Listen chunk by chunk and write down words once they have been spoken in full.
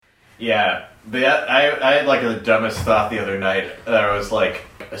Yeah. I had like the dumbest thought the other night that I was like,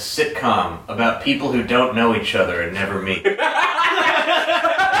 a sitcom about people who don't know each other and never meet. I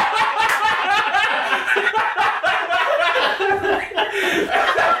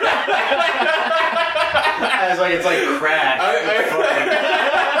was like, it's like Crash.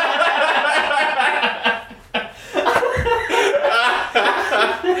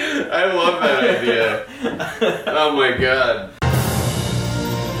 I love that idea. Oh my god.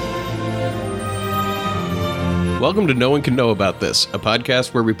 Welcome to No One Can Know About This, a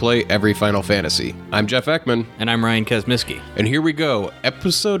podcast where we play every Final Fantasy. I'm Jeff Ekman. And I'm Ryan Kazmiski. And here we go,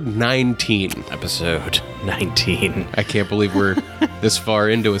 episode 19. Episode 19. I can't believe we're this far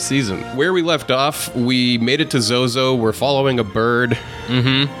into a season. Where we left off, we made it to Zozo. We're following a bird.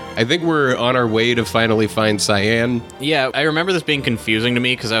 Mm-hmm. I think we're on our way to finally find Cyan. Yeah, I remember this being confusing to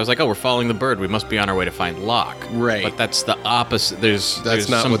me because I was like, oh, we're following the bird. We must be on our way to find Locke. Right. But that's the opposite. There's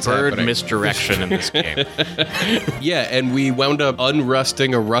not some what's bird happening. misdirection in this game. Yeah, and we wound up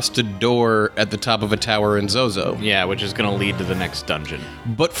unrusting a rusted door at the top of a tower in Zozo. Yeah, which is going to lead to the next dungeon.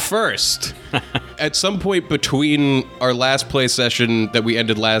 But first, at some point between our last play session that we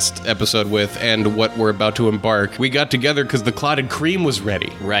ended last episode with and what we're about to embark, we got together because the clotted cream was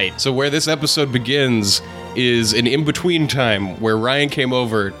ready. Right. So where this episode begins is an in-between time where Ryan came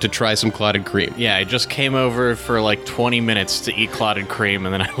over to try some clotted cream. Yeah, I just came over for like 20 minutes to eat clotted cream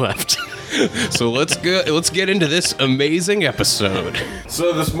and then I left. So let's get into this amazing episode.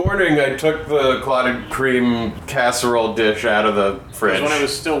 So this morning I took the clotted cream casserole dish out of the fridge. When it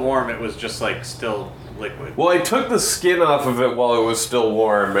was still warm, it was just like still liquid. Well, I took the skin off of it while it was still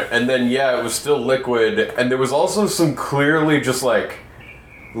warm, and then yeah, it was still liquid, and there was also some clearly just like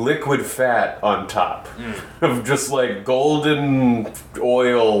liquid fat on top of just like golden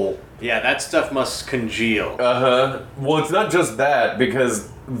oil. Yeah, that stuff must congeal. Uh-huh. Well, it's not just that, because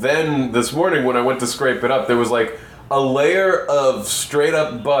then this morning when I went to scrape it up, there was like a layer of straight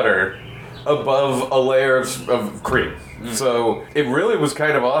up butter above a layer of cream. So it really was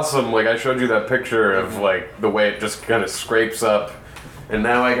kind of awesome. Like I showed you that picture of like the way it just kind of scrapes up, and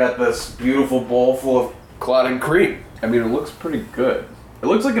now I got this beautiful bowl full of clotted cream. I mean, it looks pretty good. It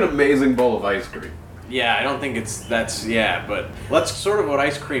looks like an amazing bowl of ice cream. Yeah, I don't think but that's sort of what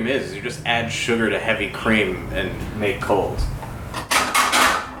ice cream is. You just add sugar to heavy cream and make cold.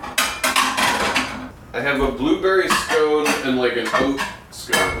 I have a blueberry scone and like an oat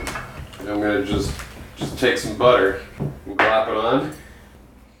scone. And I'm gonna just take some butter and glop it on.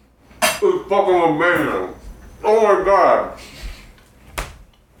 It's fucking amazing. Oh my god.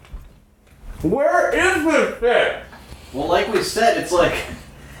 Where is this shit? Well, like we said, it's like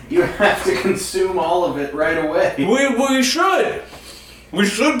you have to consume all of it right away. We should. We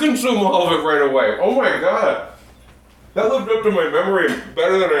should consume all of it right away. Oh my god. That lived up to my memory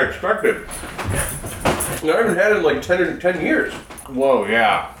better than I expected. I haven't had it in like 10 years. Whoa,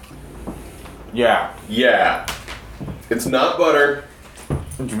 yeah. Yeah. Yeah. It's not butter.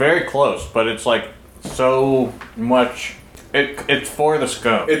 It's very close, but it's like so much. It's for the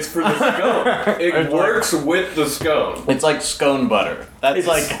scone. It's for the scone. It works with the scone. It's like scone butter. That's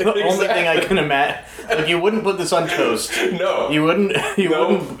like the only thing I can imagine. Like you wouldn't put this on toast. No. You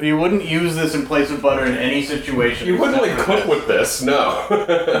wouldn't use this in place of butter in any situation. You wouldn't like cook with this, no.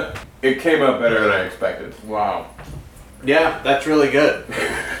 It came out better than I expected. Wow. Yeah, that's really good.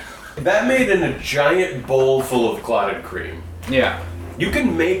 That made in a giant bowl full of clotted cream. Yeah. You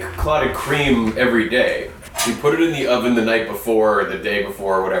can make clotted cream every day. You put it in the oven the night before or the day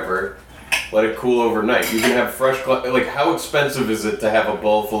before or whatever. Let it cool overnight. You can have fresh like how expensive is it to have a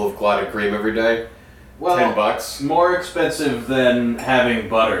bowl full of clotted cream every day? Well, $10. More expensive than having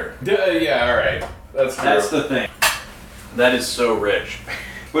butter. Yeah, alright. That's true. That's the thing. That is so rich.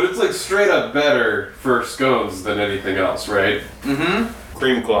 But it's like straight up better for scones than anything else, right? Mm-hmm.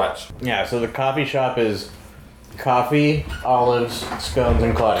 Cream clots. Yeah, so the coffee shop is coffee, olives, scones,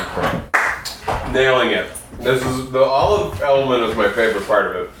 and clotted cream. Nailing it. This is the olive element is my favorite part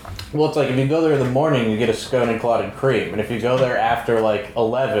of it. Well, it's like if you go there in the morning, you get a scone and clotted cream, and if you go there after like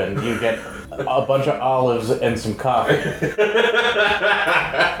 11, you get a bunch of olives and some coffee.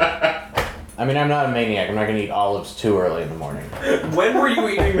 I mean, I'm not a maniac. I'm not going to eat olives too early in the morning. When were you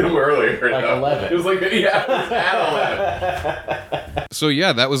eating them earlier? Like 11. It was like, yeah, it was at 11. So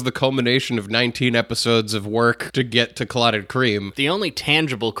yeah, that was the culmination of 19 episodes of work to get to Clotted Cream. The only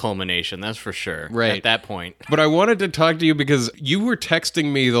tangible culmination, that's for sure. Right. At that point. But I wanted to talk to you because you were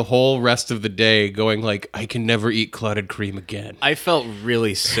texting me the whole rest of the day going like, I can never eat Clotted Cream again. I felt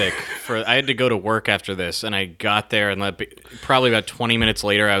really sick. I had to go to work after this, and I got there, and probably about 20 minutes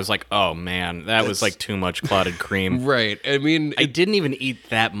later, I was like, oh man, that was like too much Clotted Cream. Right. I mean, I didn't even eat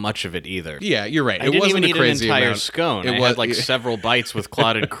that much of it either. yeah, you're right. I didn't wasn't even a eat crazy an entire amount. scone. I had like several bites with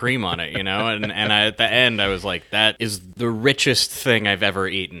clotted cream on it, and at the end I was like, that is the richest thing I've ever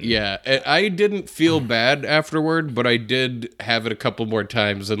eaten. Yeah, I didn't feel bad afterward, but I did have it a couple more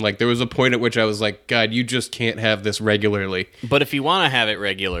times, and like there was a point at which I was like, God, you just can't have this regularly. But if you want to have it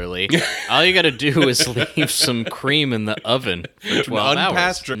regularly, all you got to do is leave some cream in the oven for 12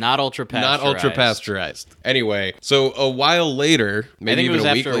 hours. Not ultra pasteurized. Not ultra pasteurized. Anyway, so a while later, maybe I think it even was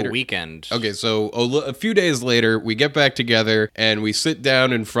a week after later. a weekend. Okay, so a few days later, we get back together and we sit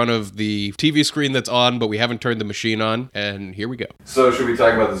down in front of the TV screen that's on, but we haven't turned the machine on, and here we go. So should we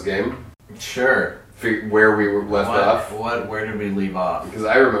talk about this game? Sure. Where we were left off? Where did we leave off? Because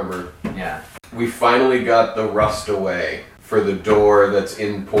I remember Yeah. we finally got the rust away for the door that's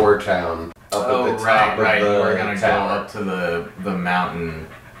in Poor Town up at the top of the We're gonna tower. go up to the mountain.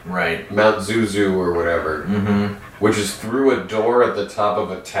 Right. Mount Zuzu or whatever. Mm-hmm. Which is through a door at the top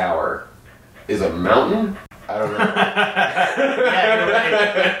of a tower. Is a mountain? I don't know. Yeah, you're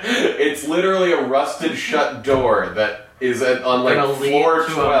right. It's literally a rusted shut door that is on like Gonna lead floor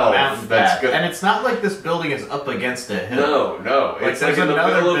to a 12. mountain That's path. good. And it's not like this building is up against a hill. No, Like, it's like there's in the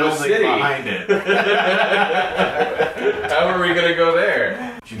another middle of the building city. behind it. How are we gonna go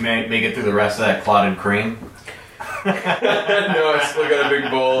there? Did you make it through the rest of that clotted cream? No, I still got a big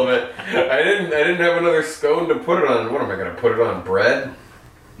bowl of it. I didn't have another scone to put it on. What am I gonna put it on? Bread?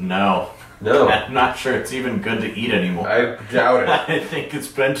 No. No. I'm not sure it's even good to eat anymore. I doubt it. I think it's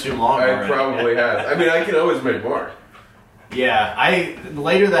been too long I already. probably has. I mean, I can always make more. Yeah,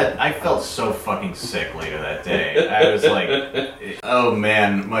 I felt so fucking sick later that day. I was like, oh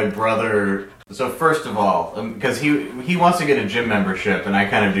man, my brother. So first of all, because he wants to get a gym membership, and I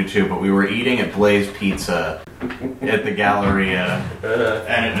kind of do too. But we were eating at Blaze Pizza at the Galleria,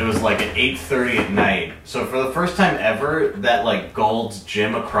 and it was like at 8:30 at night. So for the first time ever, that like Gold's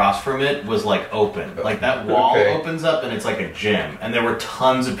Gym across from it was like open. Like that wall Okay. opens up, and it's like a gym, and there were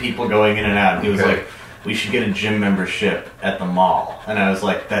tons of people going in and out. And he was Okay. like, we should get a gym membership at the mall. And I was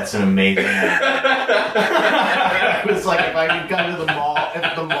like, that's an amazing idea. I was like, if I could come to the mall,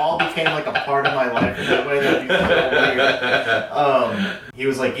 if the mall became like a part of my life in that way, that'd be so weird. He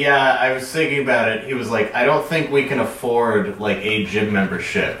was like, yeah, I was thinking about it. He was like, I don't think we can afford like a gym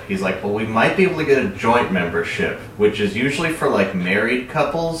membership. He's like, well, we might be able to get a joint membership, which is usually for like married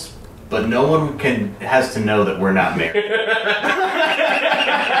couples, but no one has to know that we're not married.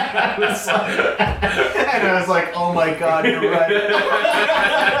 And I was like, oh my god, you're right.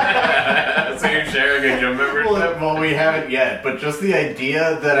 So you're sharing a gym membership? Well, we haven't yet, but just the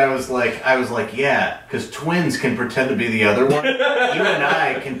idea that I was like, yeah, because twins can pretend to be the other one. You and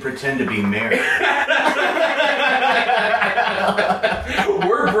I can pretend to be married.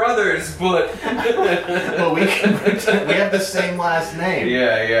 We're brothers, but But we can pretend we have the same last name.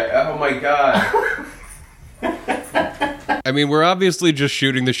 yeah. Oh my god. I mean, we're obviously just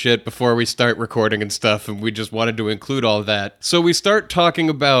shooting the shit before we start recording and stuff, and we just wanted to include all that. So we start talking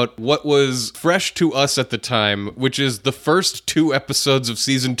about what was fresh to us at the time, which is the first 2 episodes of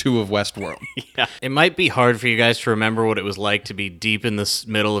season 2 of Westworld. Yeah. It might be hard for you guys to remember what it was like to be deep in the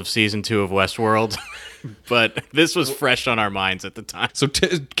middle of season 2 of Westworld, but this was fresh on our minds at the time. So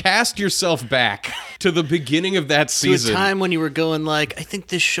cast yourself back to the beginning of that To a season. time when you were going like, I think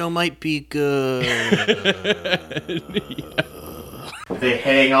this show might be good. They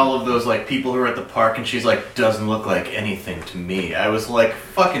hang all of those like people who are at the park, and she's like, doesn't look like anything to me. I was like,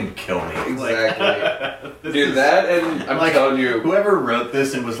 fucking kill me. Exactly. Dude, that and I'm like, telling you, whoever wrote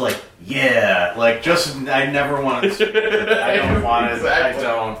this and was like, yeah, like just I never wanted to. I don't want it. Exactly.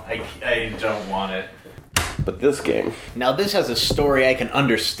 I don't want it. but this game. Now this has a story I can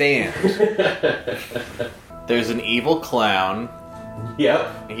understand. There's an evil clown.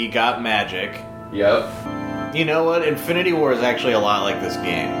 Yep. He got magic. Yep. You know what? Infinity War is actually a lot like this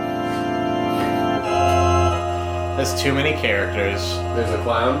game. There's too many characters. There's a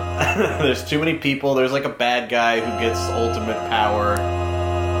clown. There's too many people. There's like a bad guy who gets ultimate power.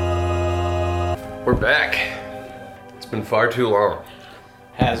 We're back. It's been far too long.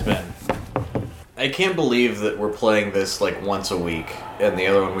 Has been. I can't believe that we're playing this like once a week, and the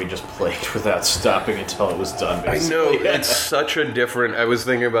other one we just played without stopping until it was done. Basically. I know, it's such a different... I was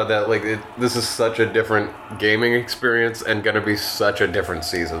thinking about that, like, this is such a different gaming experience and gonna be such a different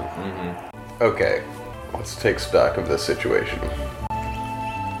season. Mm-hmm. Okay, let's take stock of this situation.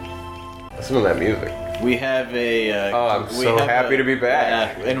 Listen to that music. We have a... I'm so happy to be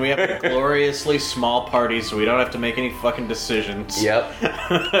back. Yeah, and we have a gloriously small party, so we don't have to make any fucking decisions. Yep.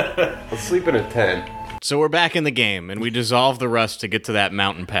 Let's sleep in a tent. So we're back in the game, and we dissolve the rust to get to that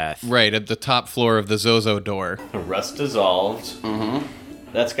mountain path. Right, at the top floor of the Zozo door. The rust dissolved. Mm-hmm.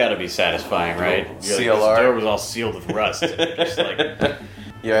 That's got to be satisfying, right? CLR. This door was all sealed with rust. And you're just like...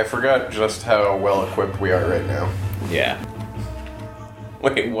 Yeah, I forgot just how well equipped we are right now. Yeah.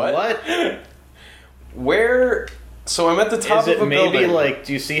 Wait, what? What? Where? So I'm at the top Is it of a maybe building. like,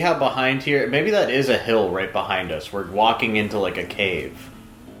 do you see how behind here, maybe that is a hill right behind us. We're walking into like a cave.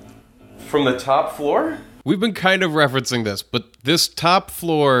 From the top floor? We've been kind of referencing this, but this top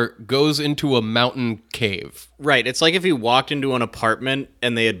floor goes into a mountain cave. Right, it's like if you walked into an apartment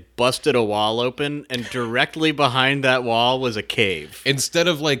and they had busted a wall open, and directly behind that wall was a cave. Instead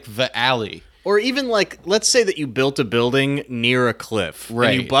of, like, the alley. Or even, like, let's say that you built a building near a cliff.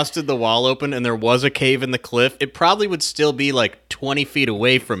 Right. And you busted the wall open and there was a cave in the cliff. It probably would still be, like, 20 feet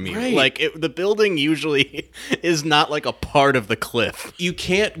away from you. Right. Like, the building usually is not, like, a part of the cliff. You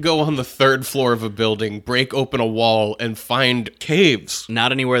can't go on the third floor of a building, break open a wall, and find caves.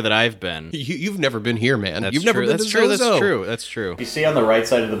 Not anywhere that I've been. You've never been here, man. That's You've never true. been That's to true. Zozo. That's true. That's true. You see on the right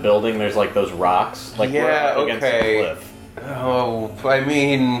side of the building, there's like those rocks. Like we're Yeah, up against okay. the cliff. Oh, I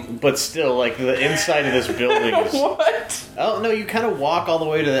mean... But still, like, the inside of this building is... What? Oh, no, you kind of walk all the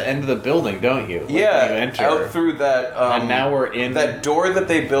way to the end of the building, don't you? Like, Yeah, when you enter. out through that... And now we're in... that door that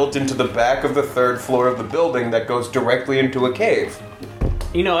they built into the back of the third floor of the building that goes directly into a cave.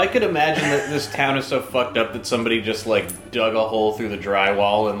 You know, I could imagine that this town is so fucked up that somebody just, like, dug a hole through the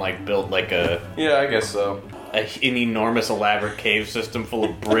drywall and, like, built, like, an Yeah, I guess so. enormous elaborate cave system full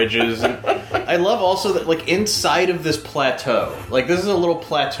of bridges. And I love also that, like, inside of this plateau, like, this is a little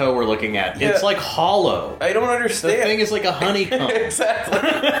plateau we're looking at. Yeah. It's, like, hollow. I don't The understand. thing is like a honeycomb. Exactly.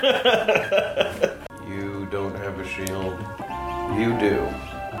 You don't have a shield. You do.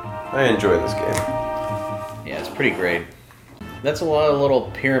 I enjoy this game. Yeah, it's pretty great. That's a lot of little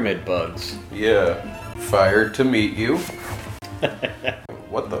pyramid bugs. Yeah. Fired to meet you.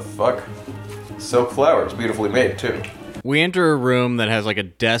 What the fuck? Silk flowers, beautifully made too. We enter a room that has like a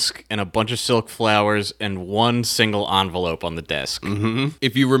desk and a bunch of silk flowers and one single envelope on the desk.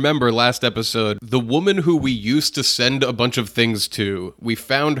 If you remember last episode, the woman who we used to send a bunch of things to, we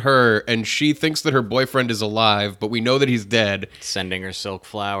found her and she thinks that her boyfriend is alive, but we know that he's dead, Sending her silk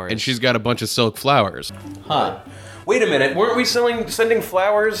flowers. and she's got a bunch of silk flowers. Huh. Wait a minute, weren't we sending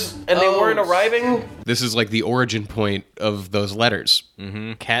flowers and they weren't arriving? This is like the origin point of those letters.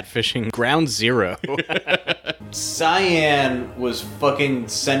 catfishing ground zero. Cyan was fucking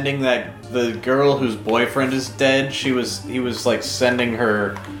sending the girl whose boyfriend is dead. He was like sending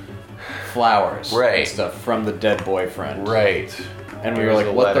her flowers Right. and stuff from the dead boyfriend. Right. And we were Here's like,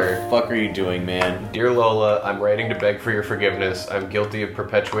 a what letter. the fuck are you doing, man? Dear Lola, I'm writing to beg for your forgiveness. I'm guilty of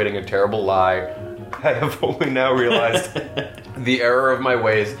perpetuating a terrible lie. I have only now realized the error of my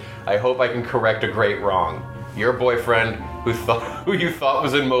ways. I hope I can correct a great wrong. Your boyfriend, who you thought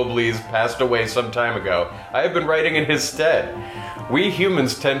was in Mobley's, passed away some time ago. I have been writing in his stead. We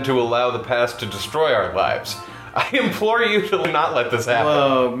humans tend to allow the past to destroy our lives. I implore you to not let this happen.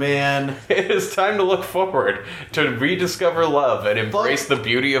 Whoa, man. It is time to look forward, to rediscover love and embrace the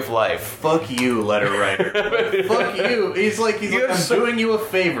beauty of life. Fuck you, letter writer. Fuck you. He's like, You have I'm so- doing you a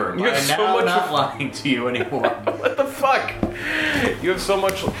favor. you have I'm so now much not of- lying to you anymore. What the fuck? You have so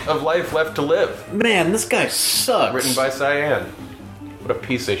much of life left to live. Man, this guy sucks. Written by Cyan. What a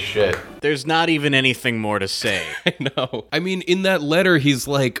piece of shit. There's not even anything more to say. I know. I mean, in that letter, he's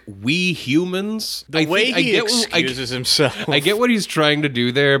like, we humans? The way he excuses himself. I get what he's trying to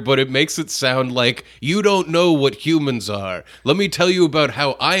do there, but it makes it sound like you don't know what humans are. Let me tell you about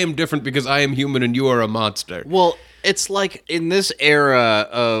how I am different because I am human and you are a monster. Well, it's like in this era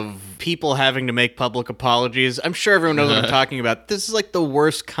of people having to make public apologies, I'm sure everyone knows what I'm talking about. This is like the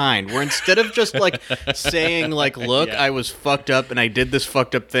worst kind, where instead of just like saying like, look, Yeah. I was fucked up and I did this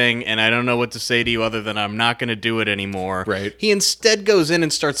fucked up thing and I don't know what to say to you other than I'm not going to do it anymore. Right. He instead goes in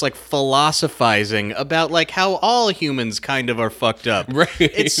and starts like philosophizing about like how all humans kind of are fucked up. Right.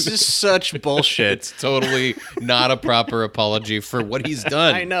 It's just such bullshit. It's totally not a proper apology for what he's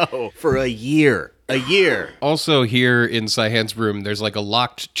done. I know. For a year. A year. Also, here in Cyan's room, there's like a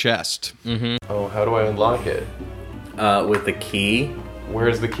locked chest. Oh, how do I unlock it? With the key.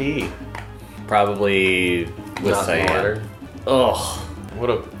 Where's the key? Probably with Not cyan. water. Ugh.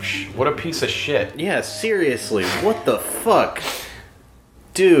 What a piece of shit. Yeah, seriously, what the fuck?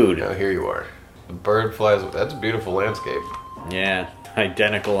 Dude. Now here you are. The bird flies. That's a beautiful landscape. Yeah,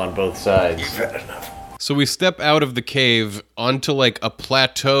 identical on both sides. So we step out of the cave onto like a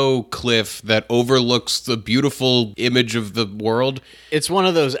plateau cliff that overlooks the beautiful image of the world. It's one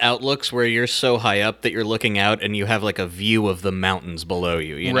of those outlooks where you're so high up that you're looking out and you have like a view of the mountains below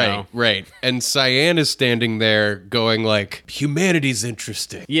you, you know? Right. And Cyan is standing there going like, humanity's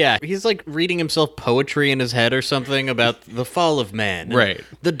interesting. Yeah, he's like reading himself poetry in his head or something about the fall of man. And Right.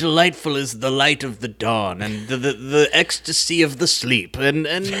 The delightful is the light of the dawn and the ecstasy of the sleep and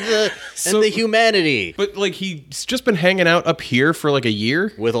the humanity. But like he's just been hanging out up here for like a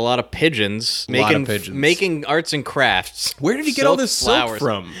year. With a lot of pigeons, Lot of pigeons. making arts and crafts. Where did he get all this silk flowers.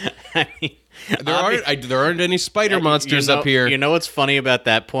 from? I mean, There aren't any spider monsters you know, up here. You know what's funny about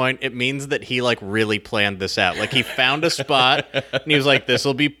that point? It means that he like really planned this out. Like he found a spot and he was like, "This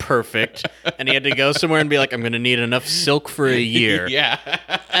will be perfect," and he had to go somewhere and be like, "I'm going to need enough silk for a year." Yeah.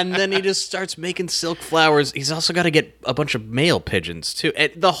 And then he just starts making silk flowers. He's also got to get a bunch of male pigeons too.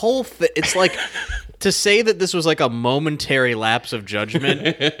 The whole it's like. To say that this was like a momentary lapse of judgment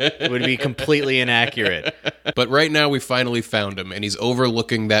would be completely inaccurate. But right now we finally found him, and he's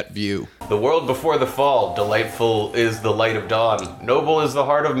overlooking that view. The world before the fall. Delightful is the light of dawn. Noble is the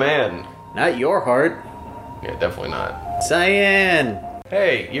heart of man. Not your heart. Yeah, definitely not. Cyan.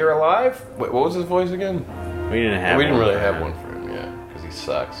 Hey, you're alive? Wait, what was his voice again? We didn't have We didn't one. really have one for him, yeah, because he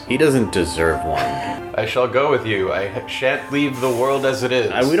sucks. He doesn't deserve one. I shall go with you. I shan't leave the world as it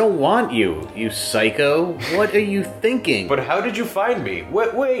is. We don't want you, you psycho. What are you thinking? But how did you find me?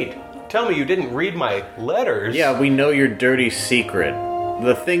 Wait. Tell me you didn't read my letters. Yeah, we know your dirty secret.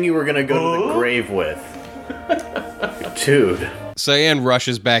 The thing you were gonna go to the grave with. Dude. Cyan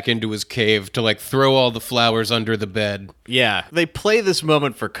rushes back into his cave to like throw all the flowers under the bed. Yeah, they play this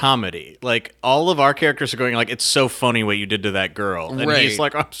moment for comedy. Like, all of our characters are going like, it's so funny what you did to that girl. And Right. he's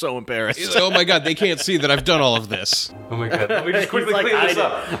like, I'm so embarrassed. He's like, oh my god, they can't see that I've done all of this. Oh my god. Let me just quickly He's like, clean this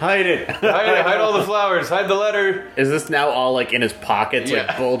hide up. it. Hide it. Hide all the flowers. Hide the letter. Is this now all like in his pockets, Yeah.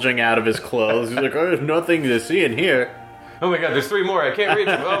 like bulging out of his clothes? He's like, oh, there's nothing to see in here. Oh my god, there's 3 more. I can't read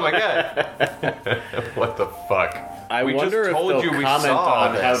them. Oh my god. What the fuck? I We wonder just if told they'll you we comment saw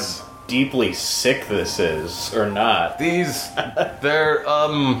on this. how deeply sick this is, or not. They're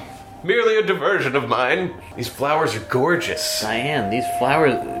merely a diversion of mine. These flowers are gorgeous. Diane, these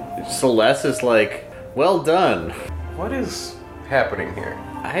flowers... Celeste is like, well done. What is happening here?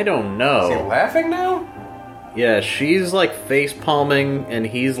 I don't Is he know. laughing now? Yeah, she's like face palming and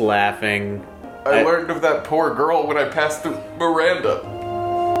he's laughing. I learned of that poor girl when I passed through Miranda.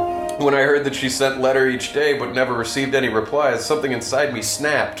 When I heard that she sent letter each day but never received any replies, something inside me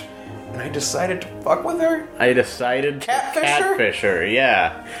snapped. And I decided to fuck with her? I decided to Catfish her? catfish her,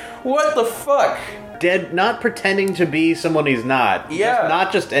 yeah. What the fuck? Dead, not pretending to be someone he's not. Yeah. Just,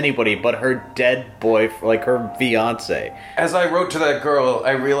 not just anybody, but her dead boyfriend, like her fiance. As I wrote to that girl,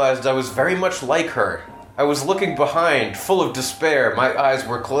 I realized I was very much like her. I was looking behind, full of despair, my eyes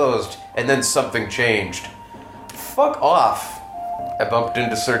were closed, and then something changed. Fuck off. I bumped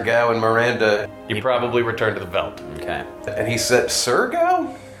into Sir Gao and Miranda. He probably returned to the Veld. Okay. And he said, Sir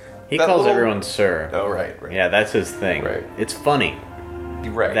Gao? He That calls little- everyone sir. Oh, right. Yeah, that's his thing. Right. It's funny.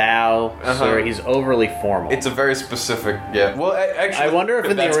 You're right. Thou, Uh-huh. sir, he's overly formal. It's a very specific, yeah. Well, actually, I wonder if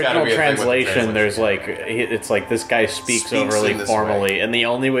in the that's gotta original be a thing with the translation there's like, it's like this guy speaks Speaks overly in this formally, way. and the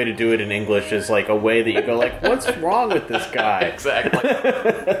only way to do it in English is like a way that you go like, what's wrong with this guy? Exactly.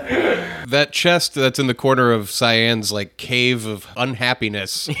 That chest that's in the corner of Cyan's like cave of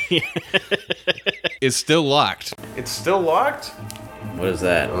unhappiness is still locked. It's still locked? What is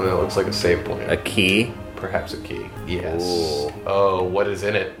that? Oh, it looks like a save point. A key? Perhaps a key. Yes. Ooh. Oh, what is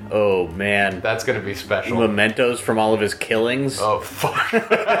in it? Oh man. That's gonna be special. Mementos from all of his killings? Oh, fuck.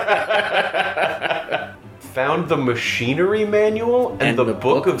 Found the machinery manual and the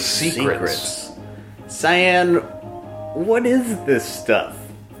book of secrets. Cyan, what is this stuff?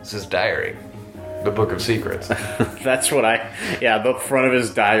 This is diary. The book of secrets. That's what the front of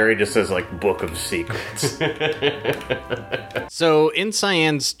his diary just says like book of secrets. So in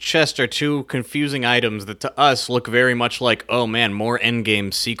Cyan's chest are 2 confusing items that to us look very much like, oh man, more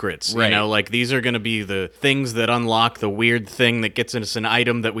endgame secrets. Right. You know, like these are going to be the things that unlock the weird thing that gets us an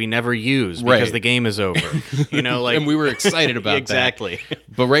item that we never use because Right. the game is over. You know, like And we were excited about exactly. that.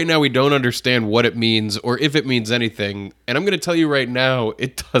 But right now we don't understand what it means or if it means anything. And I'm going to tell you right now,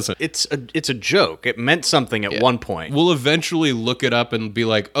 it doesn't. It's a joke. It meant something at one point. We'll eventually look it up and be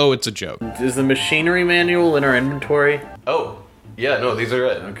like, oh, it's a joke. Is the machinery manual in our inventory? Oh, Yeah, no, these are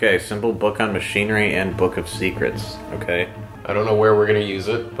it. Okay, simple book on machinery and book of secrets. Okay. I don't know where we're gonna use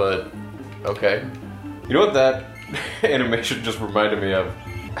it, but okay. You know what that animation just reminded me of?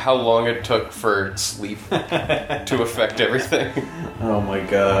 How long it took for sleep to affect everything. Oh my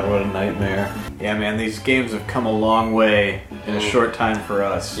god, what a nightmare. Yeah, man, these games have come a long way in a short time for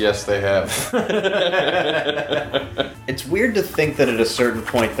us. Yes, they have. It's weird to think that at a certain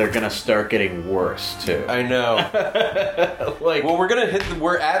point they're gonna start getting worse, too. I know. Like, Well,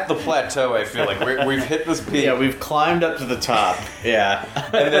 we're at the plateau, I feel like. We've hit this peak. yeah, we've climbed up to the top. Yeah.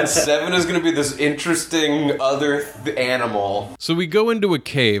 And then 7 is gonna be this interesting other animal. So we go into a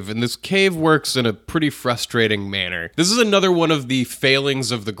cave, and this cave works in a pretty frustrating manner. This is another one of the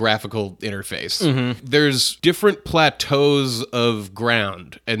failings of the graphical interface. There's different plateaus of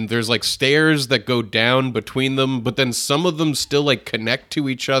ground, and there's like stairs that go down between them, but then some of them still like connect to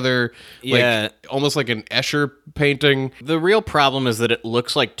each other, Yeah. like almost like an Escher painting. The real problem is that it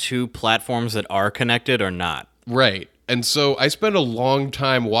looks like two platforms that are connected are not. Right. And so I spent a long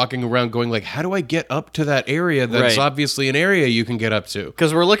time walking around going like, how do I get up to that area that's Right. obviously an area you can get up to?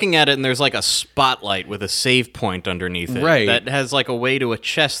 Because we're looking at it and there's like a spotlight with a save point underneath it. Right. That has like a way to a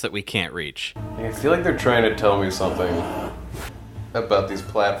chest that we can't reach. I feel like they're trying to tell me something about these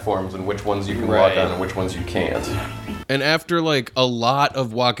platforms and which ones you can Right. walk on and which ones you can't. And after like a lot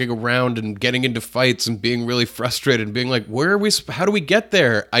of walking around and getting into fights and being really frustrated and being like, where are we, how do we get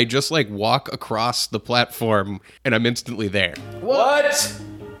there? I just like walk across the platform and I'm instantly there. What?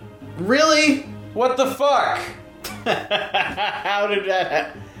 Really? What the fuck? How did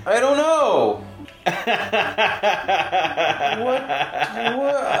that I don't know. What?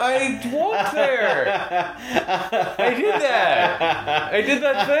 I walked there. I did that. I did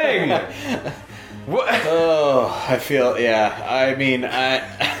that thing. What? Oh, I feel, yeah. I mean,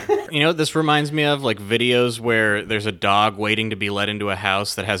 You know what this reminds me of? Like videos where there's a dog waiting to be let into a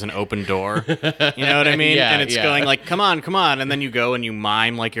house that has an open door. You know what I mean? Yeah, and it's yeah. going like, come on, come on. And then you go and you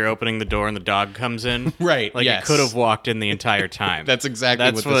mime like you're opening the door and the dog comes in. Right, Like yes. you could have walked in the entire time. That's exactly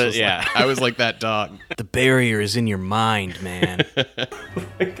That's what this what- was yeah. like. I was like that dog. The barrier is in your mind, man.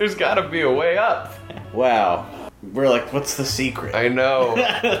 There's gotta be a way up. Wow. We're like, what's the secret? I know.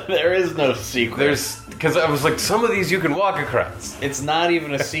 There is no secret. There's because I was like, some of these you can walk across. It's not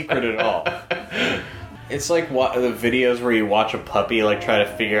even a secret at all. It's like the videos where you watch a puppy like try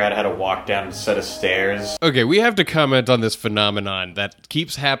to figure out how to walk down a set of stairs. Okay, we have to comment on this phenomenon that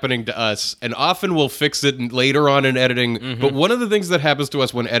keeps happening to us, and often we'll fix it later on in editing. But one of the things that happens to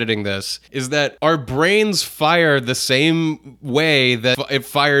us when editing this is that our brains fire the same way that it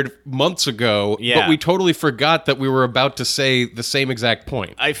fired months ago, Yeah. but we totally forgot that we were about to say the same exact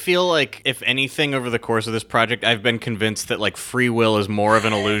point. I feel like, if anything, over the course of this project, I've been convinced that like free will is more of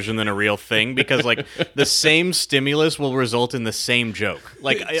an illusion than a real thing, because like the same stimulus will result in the same joke.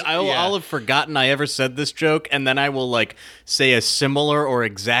 Like I'll have forgotten I ever said this joke, and then I will like say a similar or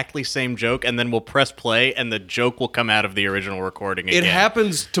exactly same joke, and then we'll press play, and the joke will come out of the original recording again. It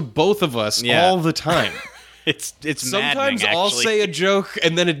happens to both of us Yeah. all the time. It's Sometimes maddening, I'll actually. say a joke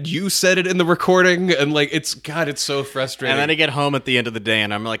and then you said it in the recording, and like it's so frustrating. And then I get home at the end of the day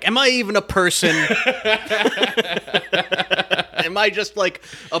and I'm like, am I even a person? Am I just like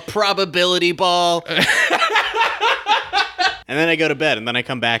a probability ball? And then I go to bed and then I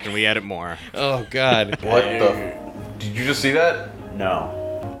come back and we edit more. Oh God. What the? Did you just see that?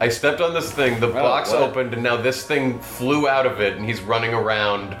 No. I stepped on this thing, the box what? opened, and now this thing flew out of it, and he's running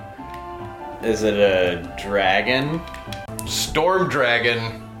around. Is it a dragon? Storm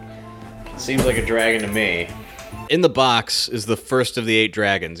Dragon. Seems like a dragon to me. In the box is the first of the 8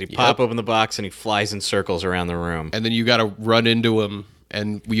 dragons. You pop open the box and he flies in circles around the room. And then you gotta run into him,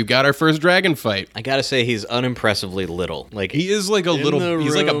 and you got our first dragon fight. I gotta say, he's unimpressively little. Like He is like a in little, the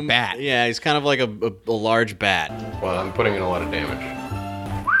he's like a room- bat. Yeah, he's kind of like a large bat. Well, I'm putting in a lot of damage.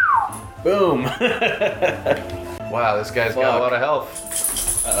 Boom. Wow, this guy's got a Fuck. lot of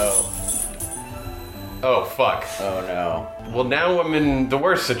health. Uh-oh. Oh, fuck. Oh no. Well, now I'm in the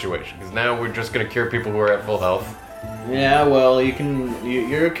worst situation, because now we're just gonna cure people who are at full health. Yeah, well,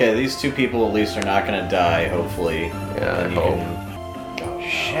 you're okay. These 2 people at least are not gonna die, hopefully. Yeah, I And you hope. can- Oh,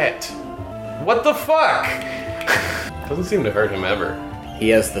 shit. What the fuck? Doesn't seem to hurt him ever. He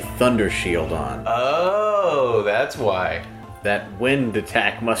has the thunder shield on. Oh, that's why. That wind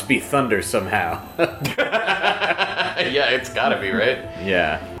attack must be thunder somehow. Yeah, it's gotta be, right?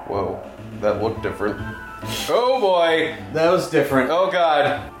 Yeah. Whoa, that looked different. Oh boy! That was different. Oh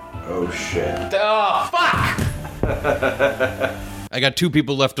god! Oh shit. Oh, fuck! I got 2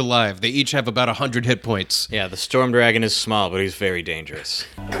 people left alive. They each have about 100 hit points. Yeah, the storm dragon is small, but he's very dangerous.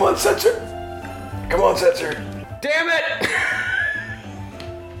 Come on, Setzer! Come on, Setzer! Damn it!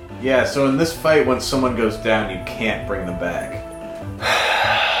 Yeah, so in this fight, when someone goes down, you can't bring them back.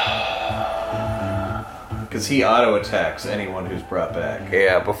 Because he auto-attacks anyone who's brought back.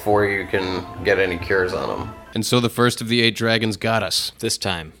 Yeah, before you can get any cures on them. And so the first of the 8 dragons got us. This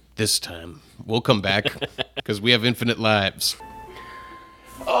time. This time. We'll come back, because we have infinite lives.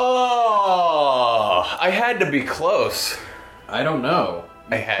 Oh, I had to be close. I don't know.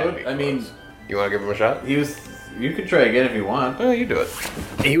 I had to be I mean, close. You want to give him a shot? he was... You could try again if you want. Oh, you do it.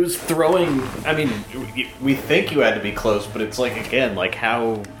 He was throwing... I mean, we think you had to be close, but it's like, again, like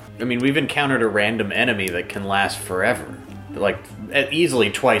how... I mean, we've encountered a random enemy that can last forever. Like, easily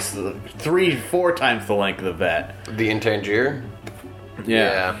twice, 3-4 times the length of that. The Intangier?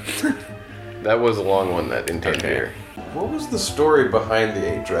 Yeah. That was a long one, that Intangier. What was the story behind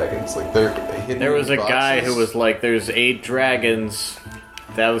the 8 dragons? Like, they're hidden There was a boxes? guy who was like, there's 8 dragons.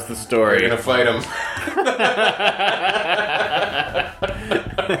 That was the We're story. gonna fight him.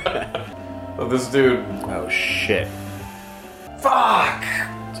 Oh, this dude. Oh, shit. Fuck!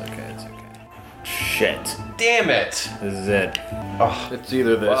 It's okay, it's okay. Shit. Damn it! This is it. Oh, It's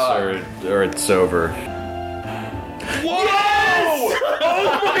either this Fuck. or it's over. whoa!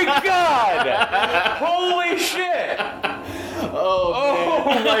 Oh my god! Holy shit! Oh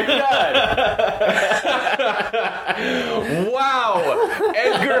my god! Wow!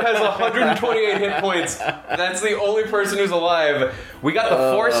 Edgar has 128 hit points. That's the only person who's alive. We got the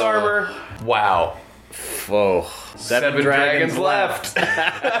force armor. Wow. Whoa. 7 dragons left.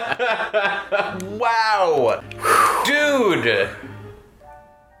 Wow. Dude.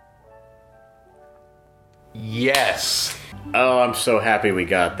 Yes. Oh, I'm so happy we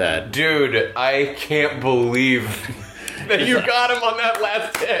got that. Dude, I can't believe that you got him on that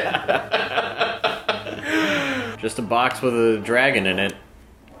last hit. Just a box with a dragon in it.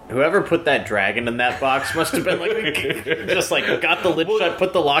 Whoever put that dragon in that box must have been like, just like got the lid shut,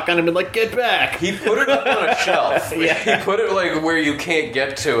 put the lock on him, and like, get back. He put it up on a shelf. Yeah. He put it like where you can't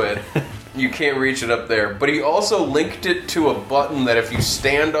get to it. You can't reach it up there. But he also linked it to a button that if you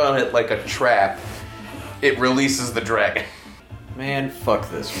stand on it like a trap, it releases the dragon. Man, fuck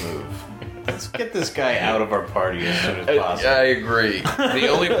this move. Let's get this guy out of our party as soon as possible. I agree. The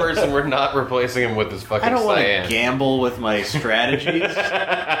only person we're not replacing him with is fucking I don't want to Cyan. gamble with my strategies.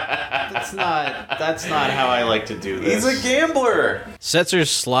 That's not how I like to do this. He's a gambler.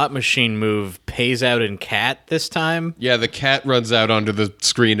 Setzer's slot machine move pays out in cat this time. Yeah, the cat runs out onto the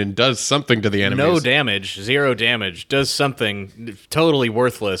screen and does something to the enemies. No damage, 0 damage, does something totally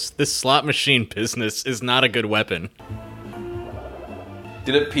worthless. This slot machine business is not a good weapon.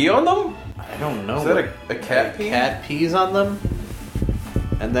 Did it pee on them? I don't know. Is that a cat pee? Cat pees on them,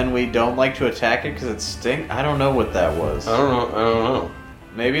 and then we don't like to attack it because it stinks. I don't know what that was. I don't know.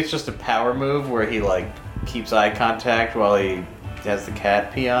 Maybe it's just a power move where he like keeps eye contact while he has the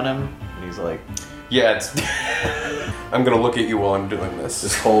cat pee on him, and he's like Yeah, it's... I'm gonna look at you while I'm doing just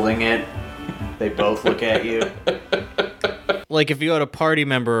this. holding it. They both look at you. Like if you had a party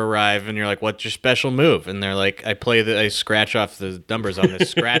member arrive and you're like, "What's your special move?" and they're like, I scratch off the numbers on this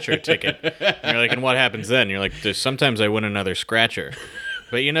scratcher ticket." And you're like, "And what happens then?" You're like, "Sometimes I win another scratcher."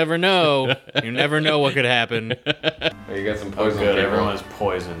 But you never know. You never know what could happen. Oh, you got some Oh, poison. good. people. Everyone was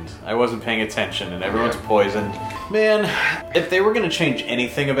poisoned. I wasn't paying attention, and everyone's poisoned. Man, if they were gonna change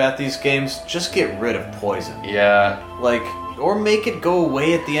anything about these games, just get rid of poison. Yeah. Like, or make it go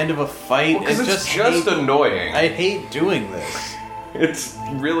away at the end of a fight. Because I it's just hate- annoying. I hate doing this. It's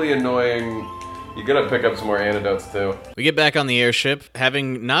really annoying. You gotta pick up some more antidotes too. We get back on the airship,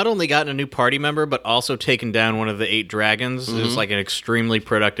 having not only gotten a new party member, but also taken down one of the 8 dragons. It's like an extremely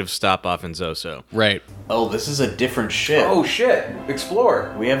productive stop off in Zoso. Right. Oh, this is a different ship. Oh shit!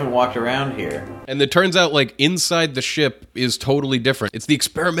 Explore. We haven't walked around here. And it turns out, like, inside the ship is totally different. It's the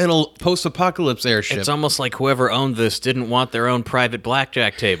experimental post-apocalypse airship. It's almost like whoever owned this didn't want their own private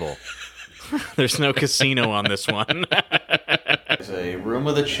blackjack table. There's no casino on this one. There's a room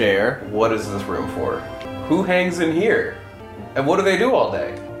with a chair. What is this room for? Who hangs in here? And what do they do all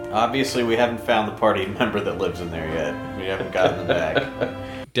day? Obviously, we haven't found the party member that lives in there yet. We haven't gotten them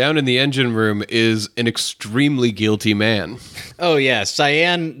back. Down in the engine room is an extremely guilty man. Oh yeah,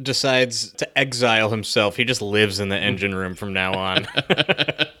 Cyan decides to exile himself. He just lives in the engine room from now on.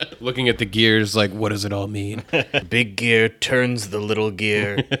 Looking at the gears like, what does it all mean? Big gear turns the little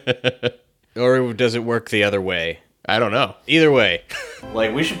gear. Or does it work the other way? I don't know. Either way.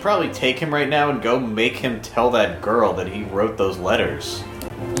 Like, we should probably take him right now and go make him tell that girl that he wrote those letters.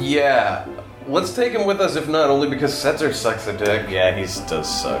 Yeah. Let's take him with us, if not, only because Setzer sucks a dick. Yeah, he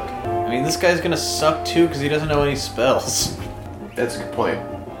does suck. I mean, this guy's gonna suck too because he doesn't know any spells. That's a good point.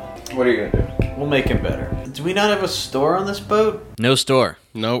 What are you gonna do? We'll make him better. Do we not have a store on this boat? No store.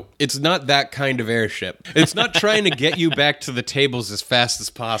 No, it's not that kind of airship. It's not trying to get you back to the tables as fast as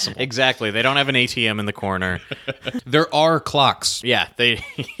possible. Exactly. They don't have an ATM in the corner. There are clocks. Yeah,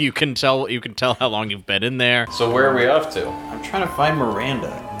 you can tell how long you've been in there. So where are we off to? I'm trying to find Miranda.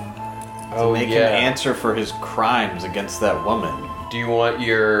 Oh, Make him answer for his crimes against that woman. Do you want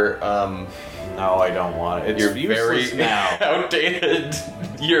your, No, I don't want it. It's your useless very now. outdated,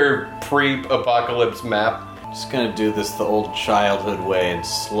 your pre-apocalypse map? Just gonna do this the old childhood way and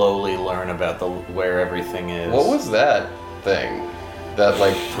slowly learn about where everything is. What was that thing? That,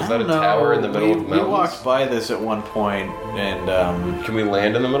 like, was that a tower in the middle of the mountains? We walked by this at one point, and, Can we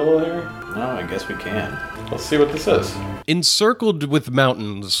land in the middle of there? no, I guess we can. Let's see what this is. Encircled with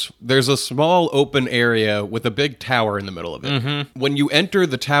mountains, there's a small open area with a big tower in the middle of it. Mm-hmm. When you enter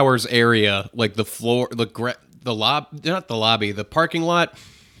the tower's area, like the floor, the parking lot,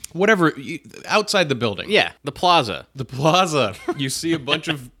 whatever, outside the building. Yeah, the plaza. The plaza. You see a bunch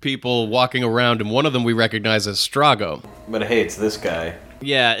of people walking around, and one of them we recognize as Strago. But hey, it's this guy.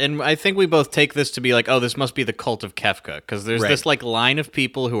 Yeah, and I think we both take this to be like, oh, this must be the cult of Kefka, because there's Right. this like line of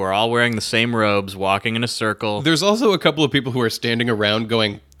people who are all wearing the same robes, walking in a circle. There's also a couple of people who are standing around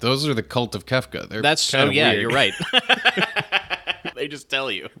going, those are the cult of Kefka. That's kinda yeah, weird. you're right. They just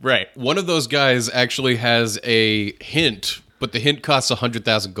tell you. Right. One of those guys actually has a hint, but the hint costs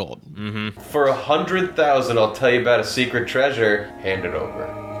 100,000 gold. For 100,000, I'll tell you about a secret treasure. Hand it over.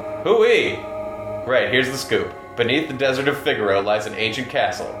 Hooey! Right, here's the scoop. Beneath the desert of Figaro lies an ancient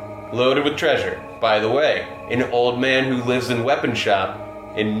castle, loaded with treasure. By the way, an old man who lives in weapon shop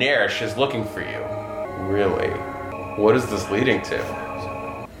in Nerish is looking for you. Really? What is this leading to?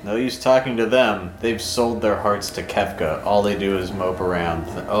 No use talking to them. They've sold their hearts to Kefka. All they do is mope around.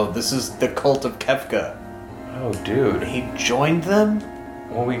 Oh, this is the cult of Kefka. Oh, dude. He joined them?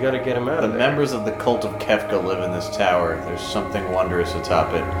 Well, we gotta get him out The of there. members of the cult of Kefka live in this tower. There's something wondrous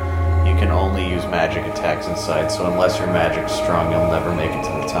atop it. You can only use magic attacks inside, so unless your magic's strong, you'll never make it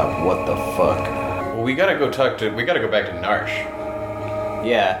to the top. What the fuck? Well, we gotta go back to Narsh.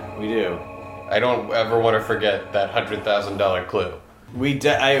 Yeah, we do. I don't ever want to forget that $100,000 clue.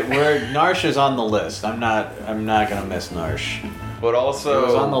 Narsh is on the list. I'm not gonna miss Narsh. But also, It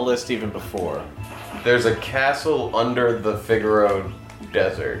was on the list even before. there's a castle under the Figaro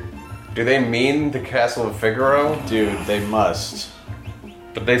desert. Do they mean the castle of Figaro? Dude, they must.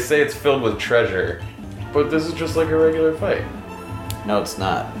 But they say it's filled with treasure. But this is just like a regular fight. No, it's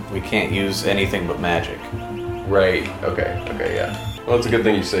not. We can't use anything but magic. Right. Okay, yeah. Well, it's a good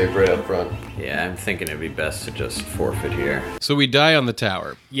thing you saved right up front. Yeah, I'm thinking it'd be best to just forfeit here. So we die on the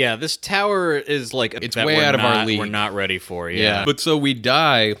tower. Yeah, this tower is like It's that way we're out of our not- league. We're not ready for. Yeah. But so we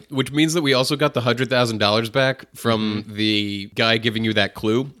die, which means that we also got the $100,000 back from the guy giving you that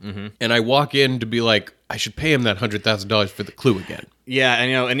clue. Mm-hmm. And I walk in to be like, I should pay him that $100,000 for the clue again. Yeah,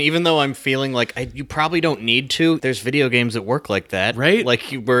 and and even though I'm feeling like you probably don't need to, there's video games that work like that, Right? Like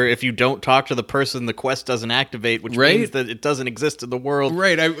where if you don't talk to the person, the quest doesn't activate, which Right? means that it doesn't exist in the world.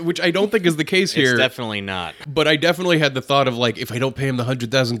 Right, which I don't think is the case here. It's definitely not. But I definitely had the thought of like, if I don't pay him the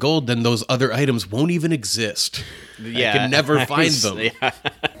 100,000 gold, then those other items won't even exist. Yeah, I can never find them. Yeah. I'm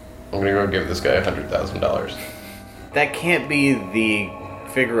gonna go give this guy $100,000. That can't be the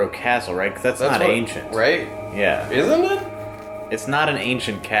Figaro Castle, right? Because that's not what- ancient. Right? Yeah. Isn't it? It's not an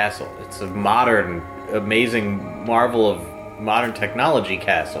ancient castle. It's a modern, amazing marvel of modern technology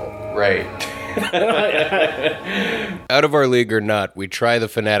castle. Right. Out of our league or not, we try the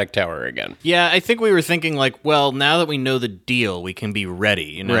Fanatic Tower again. Yeah, I think we were thinking like, well, now that we know the deal, we can be ready.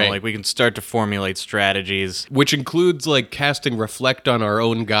 You know, Right. like we can start to formulate strategies. Which includes like casting Reflect on our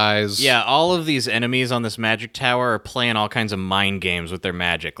own guys. Yeah, all of these enemies on this magic tower are playing all kinds of mind games with their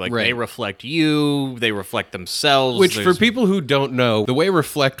magic. Like Right. they reflect you, they reflect themselves. Which, for There's- people who don't know, the way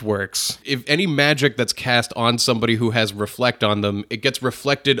Reflect works, if any magic that's cast on somebody who has Reflect on them, it gets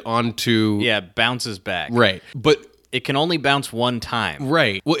reflected onto... yeah, it bounces back. Right. But... It can only bounce one time.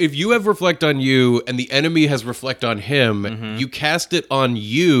 Right. Well, if you have Reflect on you and the enemy has Reflect on him, you cast it on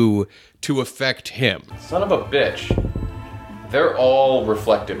you to affect him. Son of a bitch. They're all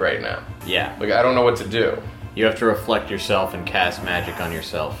reflected right now. Yeah. Like, I don't know what to do. You have to reflect yourself and cast magic on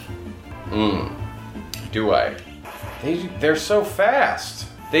yourself. Do I? They're so fast.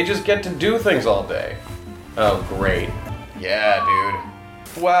 They just get to do things all day. Oh, great. Yeah,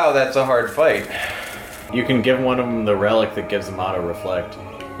 dude. Wow, that's a hard fight. You can give one of them the relic that gives them auto reflect.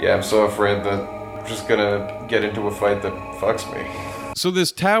 Yeah, I'm so afraid that I'm just gonna get into a fight that fucks me. So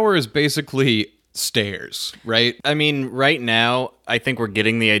this tower is basically stairs, right? I mean, right now, I think we're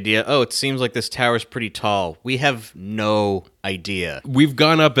getting the idea. Oh, it seems like this tower's pretty tall. We have no idea. We've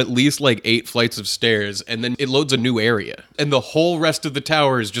gone up at least like 8 flights of stairs, and then it loads a new area. And the whole rest of the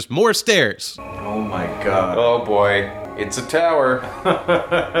tower is just more stairs. Oh my god. Oh boy, it's a tower.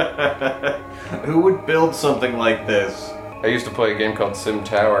 Who would build something like this? I used to play a game called Sim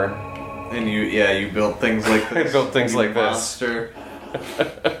Tower. And you built things like this. I built things you like this. monster.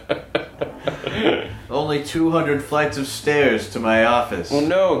 Only 200 flights of stairs to my office. Well,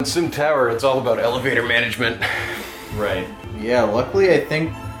 no, in Sim Tower, it's all about elevator management. Right. Yeah, luckily I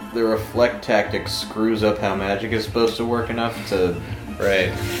think the reflect tactic screws up how magic is supposed to work enough to...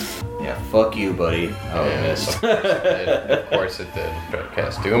 Right. Yeah, fuck you, buddy. Oh, Yeah, I missed. Of course it did. Try to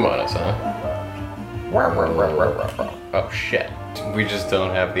cast Doom on us, huh? Oh, shit. We just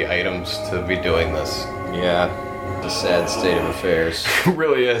don't have the items to be doing this. Yeah. The sad state of affairs. It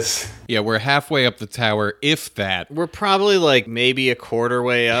really is. Yeah, we're halfway up the tower, if that. We're probably like maybe a quarter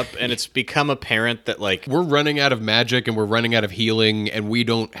way up, and it's become apparent that like We're running out of magic and we're running out of healing, and we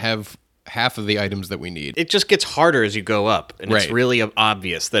don't have half of the items that we need. it just gets harder as you go up, and it's Right. really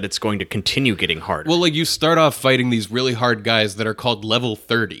obvious that it's going to continue getting harder. Well, like you start off fighting these really hard guys that are called level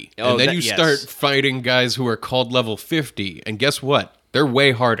 30. Oh, and then that- you yes. start fighting guys who are called level 50. And guess what? They're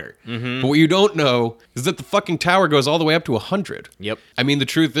way harder. But what you don't know is that the fucking tower goes all the way up to 100. Yep. I mean, the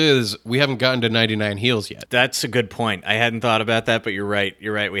truth is, we haven't gotten to 99 heals yet. That's a good point. I hadn't thought about that, but you're right.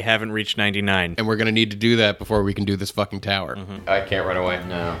 You're right. We haven't reached 99. And we're going to need to do that before we can do this fucking tower. I can't run away.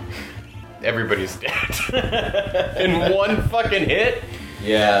 No. Everybody's dead. In one fucking hit?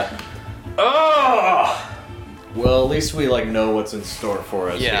 Yeah. Oh! Well, at least we like know what's in store for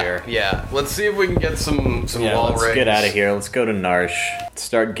us here. Yeah. Let's see if we can get some Yeah, wall let's rings. get out of here. Let's go to Narsh.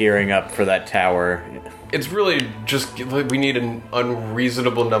 Start gearing up for that tower. It's really just we need an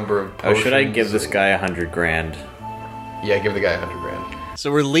unreasonable number of Oh, potions. should I give this guy 100 grand? Yeah, give the guy 100 grand. So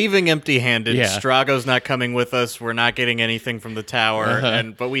we're leaving empty-handed. Yeah. Strago's not coming with us. We're not getting anything from the tower.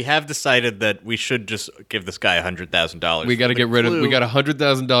 But we have decided that we should just give this guy $100,000. We got to get rid of. We got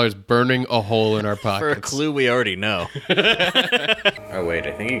 $100,000 burning a hole in our for a pockets. clue we already know. Oh, wait,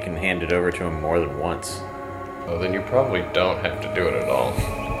 I think you can hand it over to him more than once. Oh, then you probably don't have to do it at all.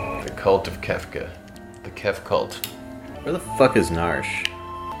 The cult of Kefka. The Kef cult. Where the fuck is Narsh?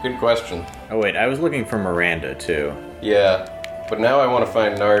 Good question. Oh, wait, I was looking for Miranda, too. Yeah, but now I want to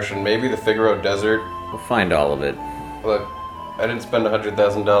find Narsh and maybe the Figaro Desert. We'll find all of it. Look, I didn't spend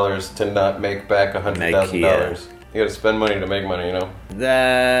 $100,000 to not make back $100,000. You gotta spend money to make money, you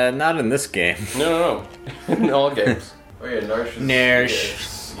know? Not in this game. No. In all games. Oh yeah, Narsh is...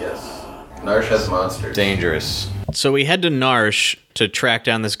 Narsh. Yes. Narsh has monsters. Dangerous. So we head to Narsh to track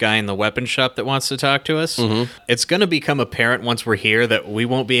down this guy in the weapon shop that wants to talk to us. It's going to become apparent once we're here that we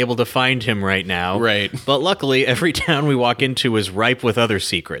won't be able to find him right now. Right. But luckily, every town we walk into is ripe with other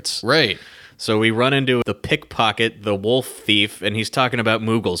secrets. Right. So we run into the pickpocket, the wolf thief, and he's talking about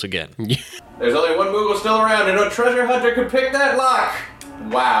Moogles again. There's only one Moogle still around, and no treasure hunter could pick that lock!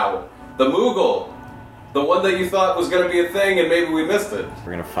 Wow. The Moogle. The one that you thought was gonna be a thing, and maybe we missed it.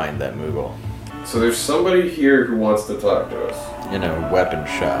 We're gonna find that Moogle. So there's somebody here who wants to talk to us. In a weapon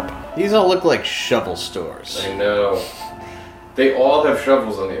shop. These all look like shovel stores. I know. They all have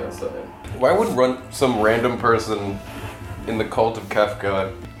shovels on the outside. Why would some random person in the cult of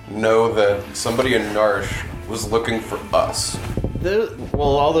Kefka know that somebody in Narsh was looking for us?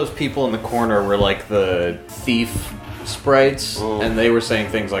 Well, all those people in the corner were like the thief sprites, and they were saying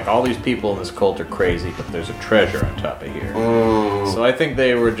things like, all these people in this cult are crazy, but there's a treasure on top of here. So I think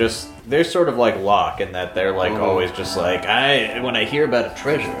they're sort of like Locke in that they're like always just like, when I hear about a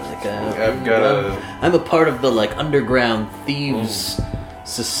treasure, like, I'm a part of the like underground thieves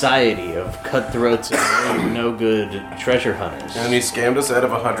society of cutthroats and no good treasure hunters. And he scammed us out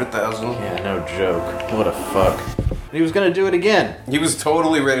of 100,000. Yeah, no joke. What a fuck. He was gonna do it again. He was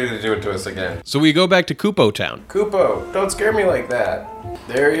totally ready to do it to us again. So we go back to Kupo Town. Kupo, don't scare me like that.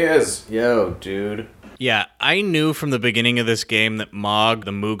 There he is. Yo, dude. Yeah, I knew from the beginning of this game that Mog,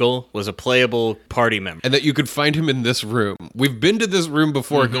 the Moogle, was a playable party member. And that you could find him in this room. We've been to this room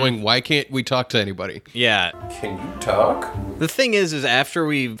before going, why can't we talk to anybody? Yeah. Can you talk? The thing is after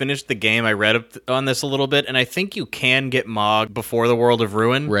we finished the game, I read up on this a little bit, and I think you can get Mog before the World of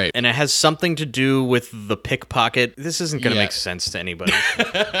Ruin. Right. And it has something to do with the pickpocket. This isn't going to Yeah. make sense to anybody.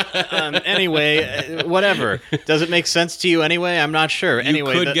 Anyway, whatever. Does it make sense to you anyway? I'm not sure.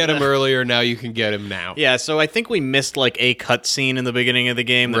 Anyway, You could get him earlier, now you can get him now. now. Yeah, so I think we missed like a cutscene in the beginning of the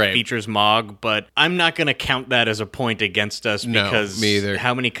game that Right. features Mog, but I'm not going to count that as a point against us No, because me either.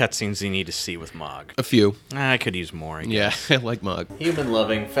 how many cutscenes do you need to see with Mog? A few. I could use more. I guess. Yeah, I like Mog.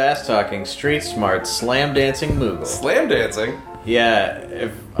 Human-loving, fast-talking, street-smart, slam-dancing Moogle. Slam dancing. Yeah,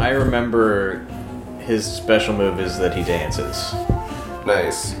 if I remember, his special move is that he dances.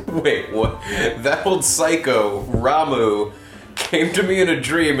 Nice. Wait, what? That old psycho, Ramu, came to me in a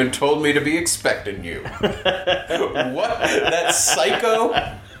dream and told me to be expecting you. What? That psycho?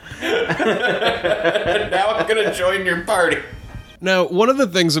 Now I'm gonna join your party. Now, one of the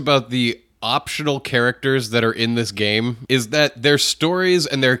things about the optional characters that are in this game is that their stories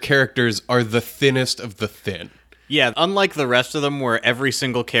and their characters are the thinnest of the thin. Yeah, unlike the rest of them where every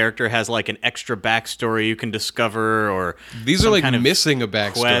single character has like an extra backstory you can discover or These are some like kind of missing a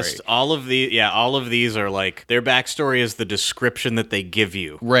backstory. quest. All of these are like their backstory is the description that they give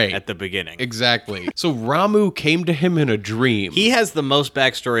you Right. at the beginning. Exactly. So Ramu came to him in a dream. He has the most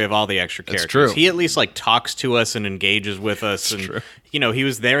backstory of all the extra That's characters. true. He at least like talks to us and engages with us. And true. you know, he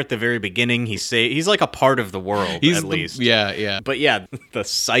was there at the very beginning. He's like a part of the world at least. Yeah. But yeah, the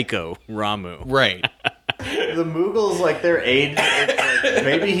psycho Ramu. Right. The Moogles, like, their age, it's like,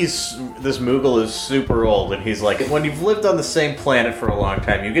 maybe this Moogle is super old, and he's like, when you've lived on the same planet for a long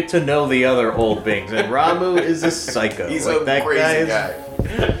time, you get to know the other old beings, and Ramu is a psycho. He's like, a that crazy guy.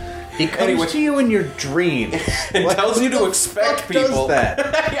 guy. He comes Anyway. to you in your dreams. And What tells you the to expect fuck people. does that?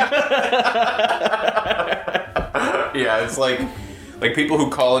 Yeah, it's like people who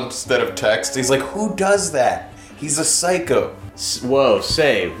call instead of text. He's like, who does that? He's a psycho. Whoa,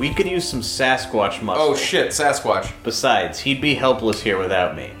 say, we could use some Sasquatch muscle. Oh shit, Sasquatch. Besides, he'd be helpless here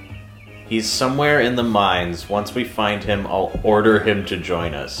without me. He's somewhere in the mines. Once we find him, I'll order him to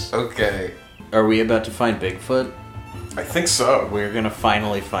join us. Okay. Are we about to find Bigfoot? I think so. We're gonna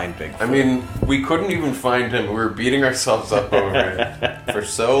finally find Bigfoot. I mean, we couldn't even find him. We were beating ourselves up over it for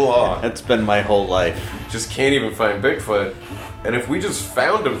so long. That's been my whole life. Just can't even find Bigfoot. And if we just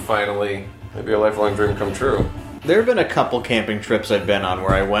found him finally, maybe a lifelong dream come true. There have been a couple camping trips I've been on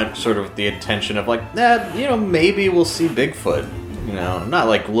where I went sort of with the intention of like, maybe we'll see Bigfoot. You know, not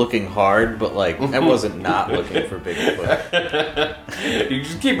like looking hard, but like I wasn't not looking for Bigfoot. You're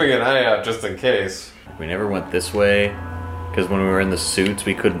just keeping an eye out just in case. We never went this way because when we were in the suits,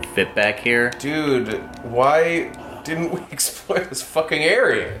 we couldn't fit back here. Dude, why didn't we explore this fucking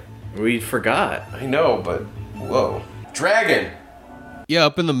area? We forgot. I know, but whoa. Dragon! Yeah,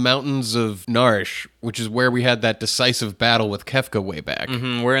 up in the mountains of Narsh, which is where we had that decisive battle with Kefka way back.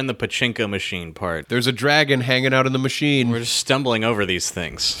 We're in the pachinko machine part. There's a dragon hanging out in the machine. We're just stumbling over these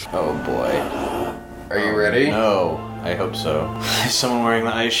things. Oh boy. Are you ready? No, I hope so. Is someone wearing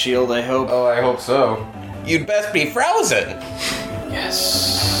the ice shield? I hope. Oh, I hope so. You'd best be frozen!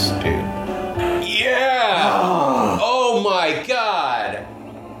 Yes, dude. Yeah! Oh my god!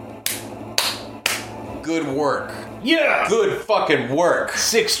 Good work. Yeah. Good fucking work.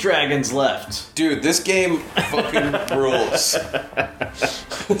 6 dragons left. Dude, this game fucking rules.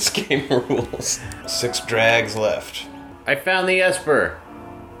 This game rules. 6 drags left. I found the Esper.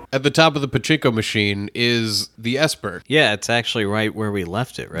 At the top of the pachinko machine is the Esper. Yeah, it's actually right where we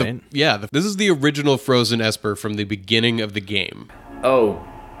left it, right? This is the original frozen Esper from the beginning of the game. Oh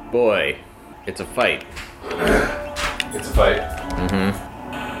boy, it's a fight. It's a fight.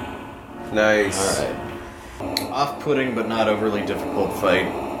 Mm-hmm. Nice. All right. Off-putting but not overly difficult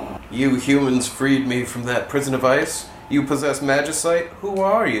fight. You humans freed me from that prison of ice. You possess magicite. Who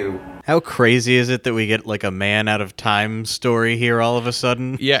are you? How crazy is it that we get like a man out of time story here all of a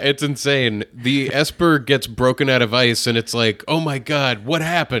sudden? Yeah, it's insane. The Esper gets broken out of ice and it's like, oh my god, what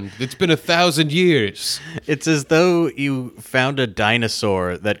happened? It's been 1,000 years. It's as though you found a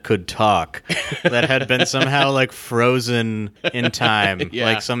dinosaur that could talk, that had been somehow like frozen in time, Yeah.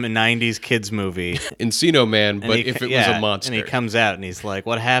 like some 90s kids movie. Encino Man, but And if it was a monster. And he comes out and he's like,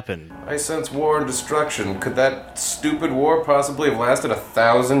 what happened? I sense war and destruction. Could that stupid war possibly have lasted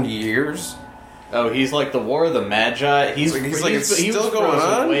 1,000 years? Oh, he's like the War of the Magi. He's like, it's he still was going frozen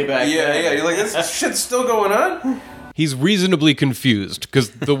on? way back yeah, then. yeah. You're like, this shit's still going on? He's reasonably confused,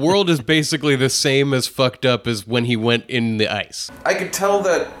 because the world is basically the same as fucked up as when he went in the ice. I could tell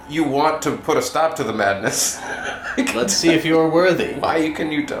that you want to put a stop to the madness. Let's see if you're worthy. Why can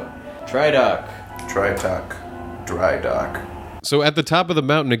you tell? Tridoc. Dry dock. Dry dock. So at the top of the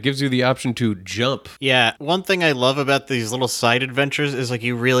mountain, it gives you the option to jump. Yeah, one thing I love about these little side adventures is like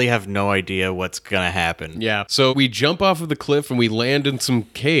you really have no idea what's gonna happen. Yeah. So we jump off of the cliff and we land in some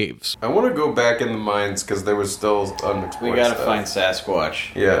caves. I want to go back in the mines because there was still unexplored We gotta stuff. find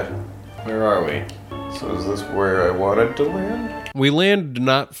Sasquatch. Yeah. Where are we? So is this where I wanted to land? We land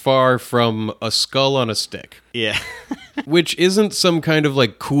not far from a skull on a stick, Yeah. which isn't some kind of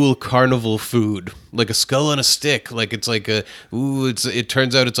like cool carnival food, like a skull on a stick. Like it's like it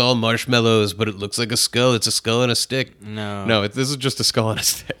turns out it's all marshmallows, but it looks like a skull. It's a skull on a stick. No. This is just a skull on a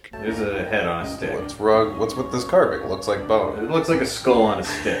stick. There's a head on a stick. What's wrong? What's with this carving? Looks like bone. It looks like a skull on a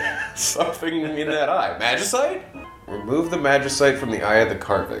stick. Something in that eye. Magicite? Remove the magicite from the eye of the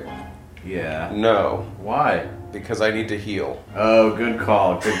carving. Yeah. No, Why? because I need to heal. Oh, good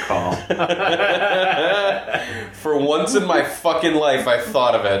call. Good call. For once in my fucking life, I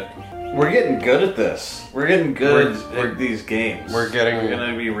thought of it. We're getting good at this. We're getting good We're- at these games. we're getting- We're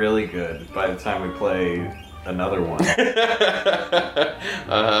gonna be really good by the time we play another one.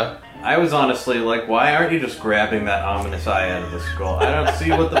 I was honestly like, why aren't you just grabbing that ominous eye out of the skull? I don't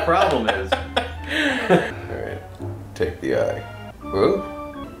see what the problem is. Alright, take the eye. Whoa?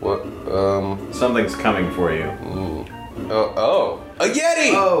 What? Something's coming for you. Oh. A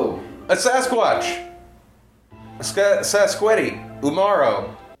Yeti! Oh! A Sasquatch! A Sasquatty!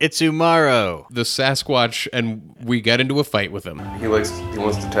 Umaro! It's Umaro. The Sasquatch, and we get into a fight with him. He wants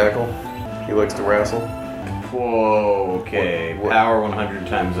to tackle. He likes to wrestle. Whoa, okay. What- Power 100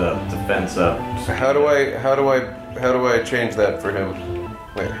 times up, defense up. How do I change that for him?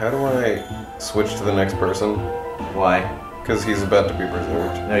 Wait, how do I switch to the next person? Why? Because he's about to be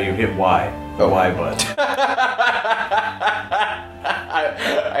preserved. No, you hit Y. The Oh. Y button.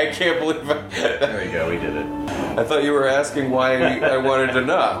 I can't believe There we go, we did it. I thought you were asking why I wanted to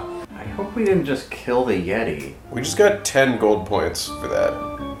know. I hope we didn't just kill the Yeti. We just got 10 gold points for that.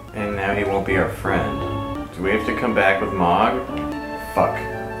 And now he won't be our friend. Do we have to come back with Mog? Fuck.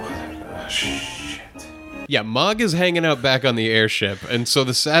 Shit. Yeah, Mog is hanging out back on the airship, and so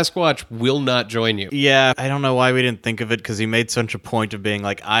the Sasquatch will not join you. Yeah, I don't know why we didn't think of it because he made such a point of being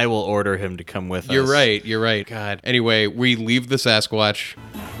like, I will order him to come with us. You're right. God. Anyway, we leave the Sasquatch.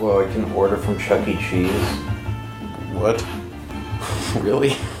 Whoa, I can order from Chuck E. Cheese. What? Really?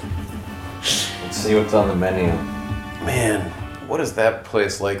 Let's see what's on the menu. Man, what is that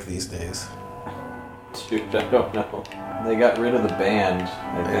place like these days? Dude, I don't know. They got rid of the band,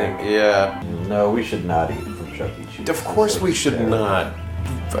 I think. Yeah. No, we should not eat from Chuck E. Cheese. Of course we should not.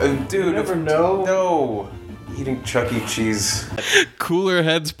 Dude, You never know. No. Eating Chuck E. Cheese. Cooler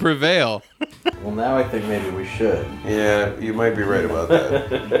heads prevail. Well, now I think maybe we should. Yeah, you might be right about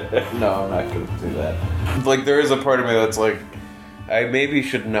that. No, I'm not going to do that. Like, there is a part of me that's like, I maybe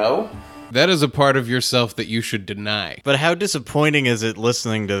should know. That is a part of yourself that you should deny. But how disappointing is it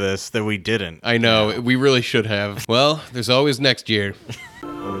listening to this that we didn't? I know, we really should have. Well, there's always next year.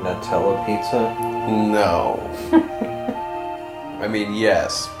 Nutella pizza? No. I mean,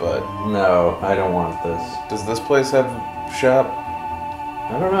 yes, but No, I don't want this. does this place have shop?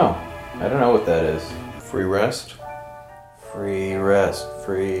 I don't know. I don't know what that is. Free rest? Free rest.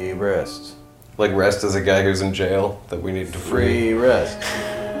 Free rest. Like rest as a guy who's in jail that we need to free. Free rest.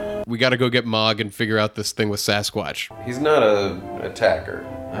 We gotta go get Mog and figure out this thing with Sasquatch. He's not a attacker.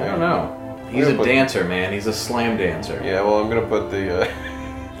 I don't know. He's a dancer, man. He's a slam dancer. Yeah, well, I'm gonna put the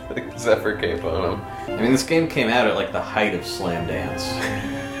Zephyr cape on him. I mean, this game came out at like the height of slam dance.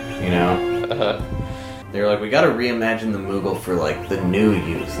 You know? They were like, we gotta reimagine the Moogle for like the new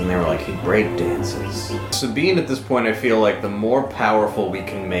youth. And they were like, he break dances. Sabine at this point, I feel like the more powerful we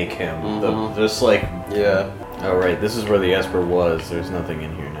can make him, the just like, Yeah. oh right, this is where the Esper was. There's nothing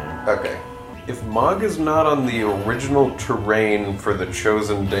in here now. Okay. If Mog is not on the original terrain for the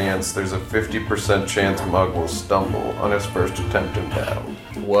chosen dance, there's a 50% chance Mog will stumble on his first attempt in battle.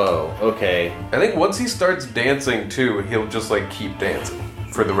 Whoa, okay. I think once he starts dancing too, he'll just like keep dancing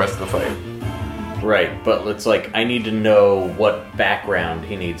for the rest of the fight. Right, but it's like, I need to know what background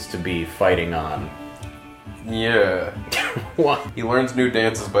he needs to be fighting on. Yeah. What? He learns new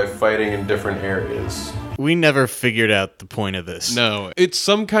dances by fighting in different areas. We never figured out the point of this. No, it's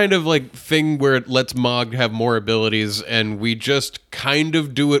some kind of like thing where it lets Mog have more abilities, and we just kind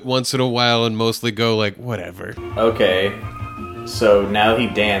of do it once in a while and mostly go like, whatever. Okay. So now he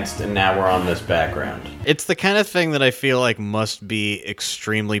danced, and now we're on this background. It's the kind of thing that I feel like must be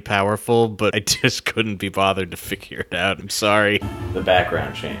extremely powerful, but I just couldn't be bothered to figure it out. I'm sorry. The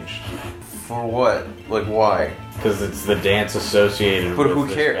background changed. For what? Like why? Because it's the dance associated But with who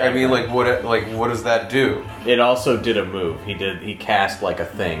this cares? I mean, background. what does that do? It also did a move. He cast like a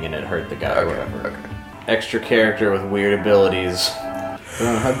thing, and it hurt the guy or whatever. Okay. Extra character with weird abilities.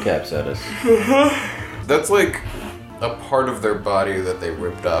 Throwing hubcaps at us. That's like a part of their body that they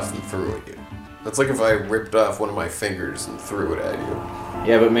ripped off and threw at you. That's like if I ripped off one of my fingers and threw it at you.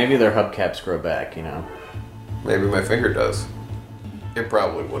 Yeah, but maybe their hubcaps grow back, you know? Maybe my finger does. It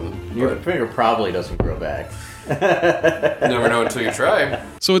probably wouldn't. Your But finger probably doesn't grow back. you never know until you try.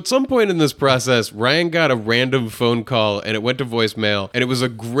 So at some point in this process, Ryan got a random phone call and it went to voicemail. And it was a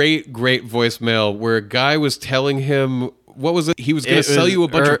great, great voicemail where a guy was telling him, what was it? He was going to sell you a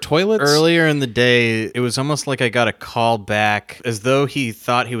bunch of toilets? Earlier in the day, it was almost like I got a call back as though he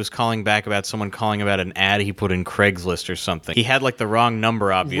thought he was calling back about someone calling about an ad he put in Craigslist or something. He had like the wrong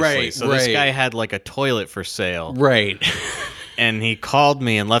number, obviously. Right, so this right. guy had like a toilet for sale. Right. And he called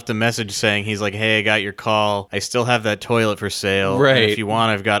me and left a message saying, he's like, hey, I got your call. I still have that toilet for sale. Right. And if you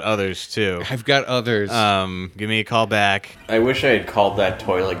want, I've got others too. I've got others. Give me a call back. I wish I had called that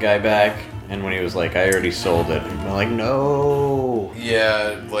toilet guy back. And when he was like, I already sold it. I'm like, no.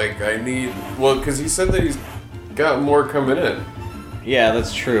 Yeah, like I need... Well, because he said that he's got more coming in. Yeah,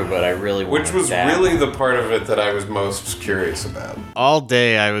 that's true, but I really wanted Which was that. really the part of it that I was most curious about. All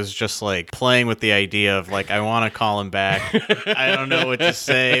day I was just like playing with the idea of like, I want to call him back. I don't know what to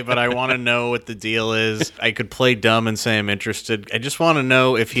say, but I want to know what the deal is. I could play dumb and say I'm interested. I just want to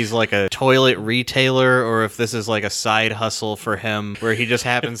know if he's like a toilet retailer or if this is like a side hustle for him where he just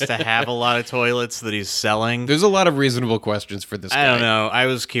happens to have a lot of toilets that he's selling. There's a lot of reasonable questions for this guy. I don't know. I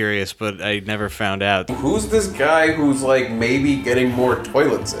was curious, but I never found out. Who's this guy who's like maybe getting more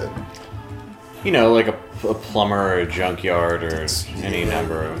toilets in? You know, like a plumber or a junkyard or any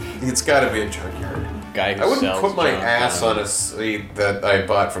number of It's got to be a junkyard. guy who I wouldn't sells put my junk, ass I on don't a seat that I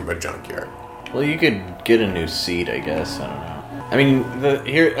bought from a junkyard. know. Well, you could get a new seat, I guess. I don't know.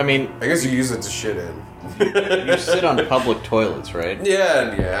 I mean, I guess you use it to shit in. you sit on public toilets, right?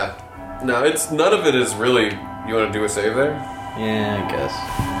 Yeah. No, it's none of it is really. You want to do a save there? Yeah, I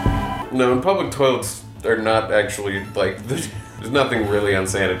guess. No, and public toilets are not actually like. There's nothing really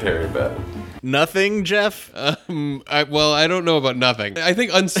unsanitary about it. Nothing, Jeff? I don't know about nothing. I think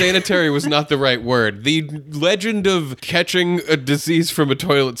unsanitary was not the right word. The legend of catching a disease from a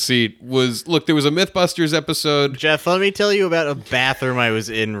toilet seat was... Look, there was a Mythbusters episode... Jeff, let me tell you about a bathroom I was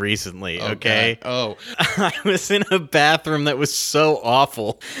in recently, okay? Oh. I was in a bathroom that was so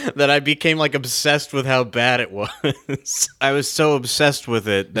awful that I became like obsessed with how bad it was. I was so obsessed with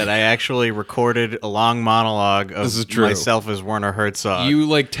it that I actually recorded a long monologue of This is true. myself as Werner Herzog. You,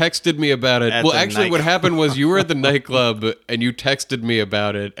 texted me about it. At Well, the actually, what nightclub. happened was you were at the nightclub and you texted me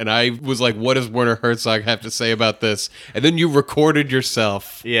about it, and I was like, what does Werner Herzog have to say about this? And then you recorded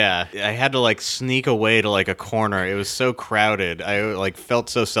yourself. Yeah, I had to sneak away to a corner. It was so crowded. I felt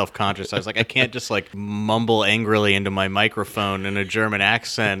so self-conscious. I was like, I can't just mumble angrily into my microphone in a German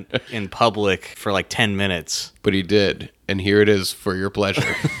accent in public for 10 minutes. But he did, and here it is for your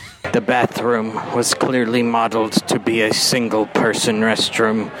pleasure. The bathroom was clearly modeled to be a single-person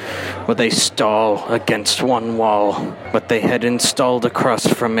restroom with a stall against one wall, but they had installed across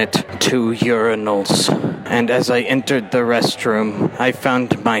from it 2 urinals. And as I entered the restroom, I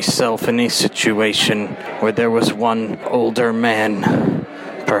found myself in a situation where there was one older man,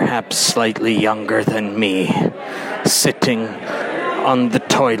 perhaps slightly younger than me, sitting on the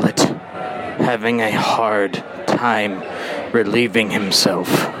toilet, having a hard time relieving himself.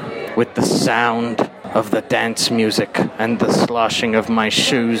 With the sound of the dance music and the sloshing of my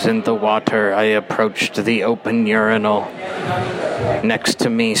shoes in the water, I approached the open urinal. Next to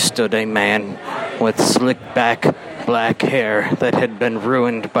me stood a man with slick-back black hair that had been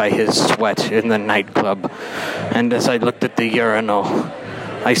ruined by his sweat in the nightclub. And as I looked at the urinal,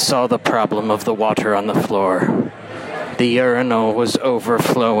 I saw the problem of the water on the floor. The urinal was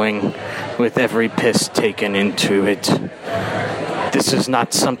overflowing with every piss taken into it. This is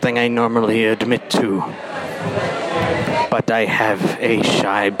not something I normally admit to, but I have a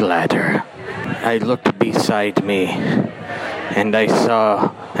shy bladder. I looked beside me, and I saw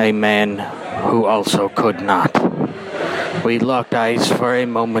a man who also could not. We locked eyes for a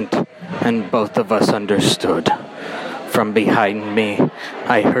moment, and both of us understood. From behind me,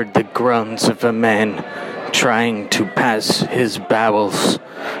 I heard the groans of a man trying to pass his bowels,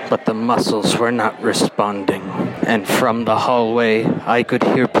 but the muscles were not responding. And from the hallway, I could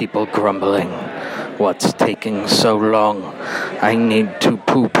hear people grumbling. What's taking so long? I need to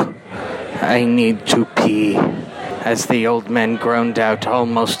poop. I need to pee. As the old man groaned out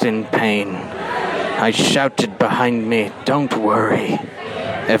almost in pain, I shouted behind me, "Don't worry,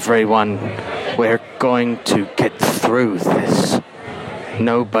 everyone. We're going to get through this."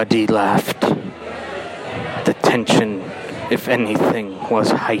 Nobody laughed. The tension, if anything,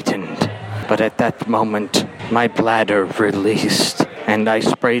 was heightened. But at that moment, my bladder released, and I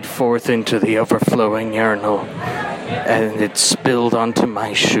sprayed forth into the overflowing urinal, and it spilled onto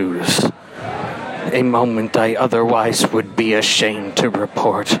my shoes. A moment I otherwise would be ashamed to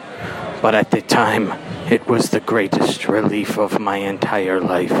report, but at the time, It was the greatest relief of my entire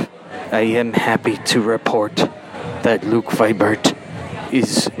life. I am happy to report that Luke Vibert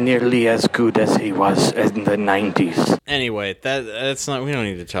is nearly as good as he was in the 90s. Anyway, that's not. We don't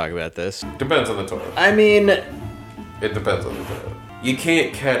need to talk about this. Depends on the toilet. I mean, It depends on the toilet. You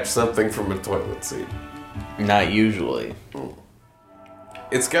can't catch something from a toilet seat. not usually.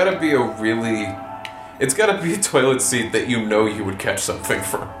 It's gotta be it's gotta be a toilet seat that you know you would catch something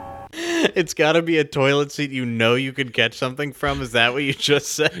from. It's got to be a toilet seat you know you could catch something from. Is that what you just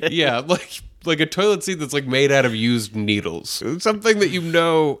said? Yeah, like a toilet seat that's like made out of used needles. Something that you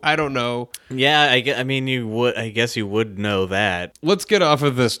know, I don't know. Yeah, I mean, you would. I guess you would know that. Let's get off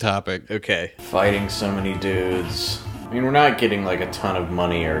of this topic. Okay. Fighting so many dudes. I mean, we're not getting like a ton of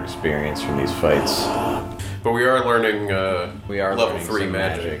money or experience from these fights. But we are learning We are level learning 3 some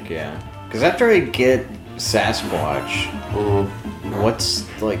magic. yeah. Because after I get Sasquatch, what's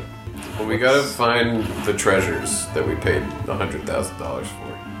like? Well, we gotta find the treasures that we paid $100,000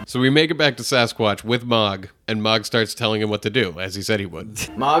 for. So we make it back to Sasquatch with Mog, and Mog starts telling him what to do, as he said he would.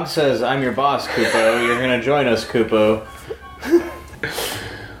 Mog says, "I'm your boss, Kupo. You're gonna join us, Kupo."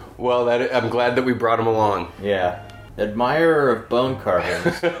 Well, I'm glad that we brought him along. Yeah. Admirer of bone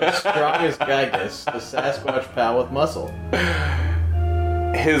carvings, strong as Gygus, the Sasquatch pal with muscle.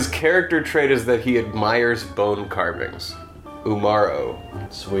 His character trait is that he admires bone carvings. Umaro.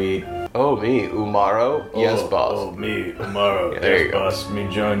 Sweet. Oh, me, Umaro? Yes, boss. Oh, me, tomorrow. Yeah, there yes, you go. boss. Me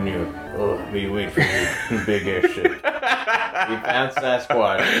join you. Oh, me wait for you. Big airship. We found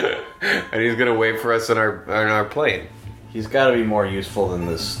Sasquatch. And he's gonna wait for us in our plane. He's got to be more useful than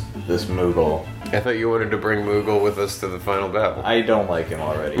this Moogle. I thought you wanted to bring Moogle with us to the final battle. I don't like him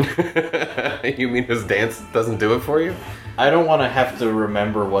already. You mean his dance doesn't do it for you? I don't want to have to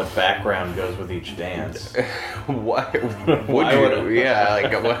remember what background goes with each dance. Why would Why you? would I? Yeah,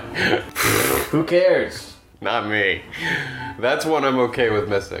 like what? Who cares? Not me. That's one I'm okay with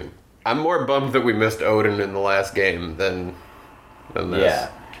missing. I'm more bummed that we missed Odin in the last game than this. Yeah.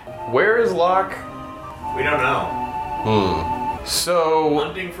 Where is Locke? We don't know. So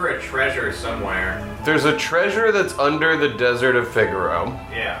Hunting for a treasure somewhere. there's a treasure that's under the desert of Figaro.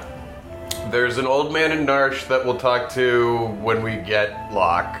 Yeah. There's an old man in Narsh that we'll talk to when we get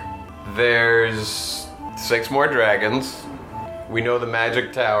Locke. There's 6 more dragons. We know the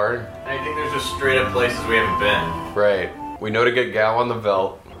magic tower. I think there's just straight up places we haven't been. Right. We know to get Gao on the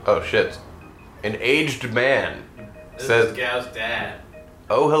Veld. Oh shit. An aged man This says, is Gao's dad.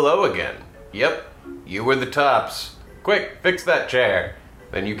 "Oh, hello again. Yep, you were the tops. Quick, fix that chair.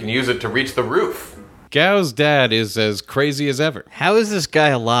 Then you can use it to reach the roof." Gao's dad is as crazy as ever. How is this guy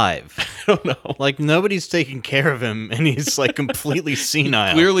alive? I don't know. Like, nobody's taking care of him, and he's, like, completely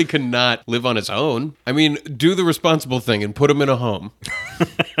senile. Clearly cannot live on his own. I mean, do the responsible thing and put him in a home.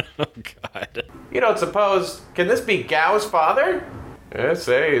 Oh, God. You don't suppose, can this be Gao's father?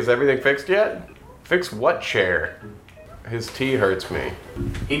 Say, is everything fixed yet? Fix what chair? His tea hurts me.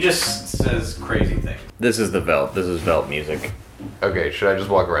 He just says crazy things. This is the Velt. This is Velt music. Okay, should I just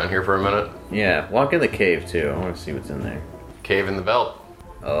walk around here for a minute? Yeah, walk in the cave, too. I want to see what's in there. Cave in the belt.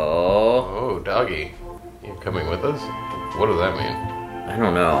 Oh, Oh, doggy. You coming with us? What does that mean? I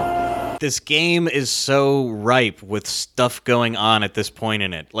don't know. This game is so ripe with stuff going on at this point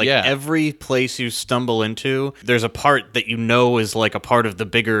in it. Like, Yeah. every place you stumble into, there's a part that you know is, like, a part of the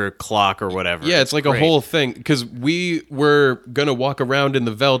bigger clock or whatever. Yeah, it's like a great. whole thing. Because we were going to walk around in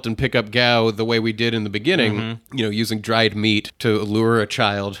the Veld and pick up Gao the way we did in the beginning, you know, using dried meat to lure a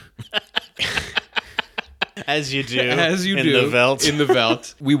child. As you do. As you in do the Velt. in the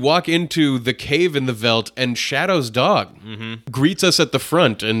Veld. We walk into the cave in the Veld, and Shadow's dog greets us at the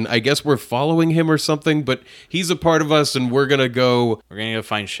front, and I guess we're following him or something. But he's a part of us, and we're gonna go. We're going to go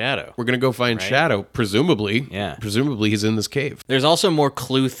find Shadow. We're gonna go find Right? Shadow, presumably. Yeah. Presumably, he's in this cave. There's also more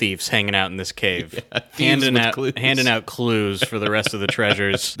clue thieves hanging out in this cave, thieves with clues. handing out clues for the rest of the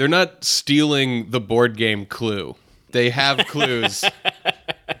treasures. They're not stealing the board game Clue. They have clues.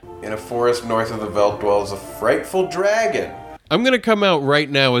 In a forest north of the Veld dwells a frightful dragon. I'm gonna come out right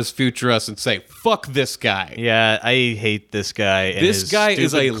now as Future Us and say, "Fuck this guy." Yeah, I hate this guy. And This his guy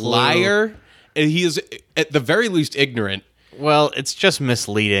is a stupid clue. liar, and he is at the very least ignorant. Well, it's just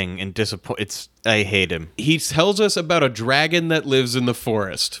misleading and I hate him. He tells us about a dragon that lives in the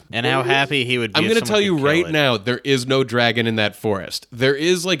forest. And how happy he would be. I'm going going to tell you right now, there is no dragon in that forest. There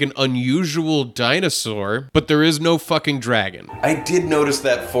is like an unusual dinosaur, but there is no fucking dragon. I did notice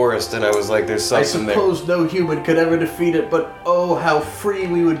that forest, and I was like, there's something there. no human could ever defeat it, but oh, how free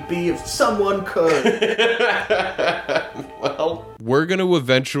we would be if someone could. Well, We're going to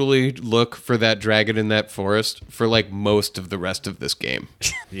eventually look for that dragon in that forest for like most of the rest of this game.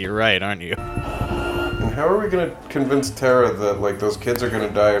 You're right, aren't you? how are we gonna convince Tara that, like, those kids are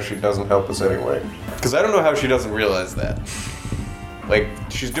gonna die if she doesn't help us anyway? Because I don't know how she doesn't realize that. Like,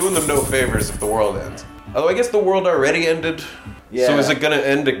 she's doing them no favors if the world ends. Although I guess the world already ended. Yeah. So is it gonna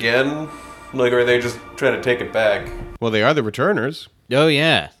end again? Like, or are they just trying to take it back? Well, they are the returners. Oh,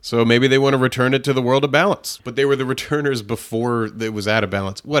 yeah. So maybe they want to return it to the world of balance. But they were the returners before it was out of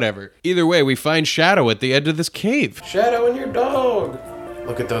balance. Whatever. Either way, we find Shadow at the end of this cave. Shadow and your dog.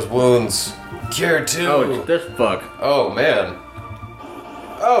 Look at those wounds. Cure too. Oh, it's this fuck. Oh, man.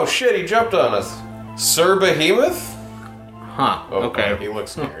 Oh, shit, he jumped on us. Sir Behemoth? Huh. Oh, Okay. He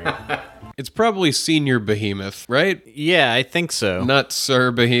looks scary. It's probably Senior Behemoth, right? Yeah, I think so. Not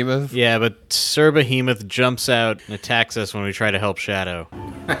Sir Behemoth. Yeah, but Sir Behemoth jumps out and attacks us when we try to help Shadow.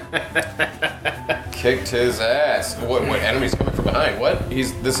 Kicked his ass. What enemy's coming from behind? What?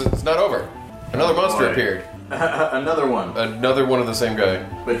 It's not over. Another monster boy. appeared. Another one. Another one of the same guy.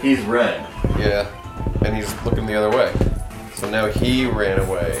 But he's red. Yeah. And he's looking the other way. So now he ran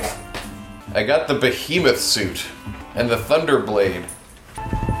away. I got the Behemoth suit. And the Thunder Blade.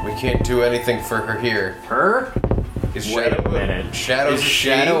 We can't do anything for her here. Her? Is Wait Shadow a minute. Shadow's Is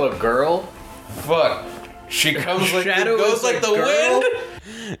Shadow a girl? Fuck. She comes like Shadow goes is like a the girl?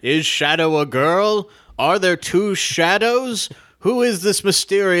 wind. Is Shadow a girl? Are there two shadows? Who is this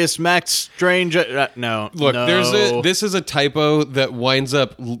mysterious Max Strange? No. Look, no. this is a typo that winds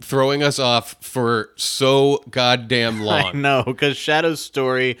up throwing us off for so goddamn I long. know, because Shadow's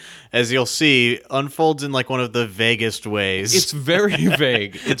story, as you'll see, unfolds in like one of the vaguest ways. It's very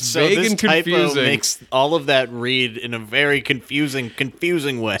vague. It's so vague this and typo confusing. makes all of that read in a very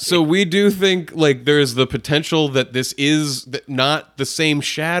confusing way. So we do think like there's the potential that this is not the same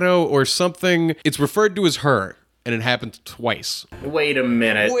Shadow or something. It's referred to as her, and it happened twice. Wait a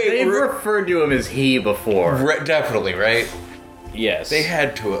minute. Wait, They've we're- referred to him as he before. Definitely, right? Yes. They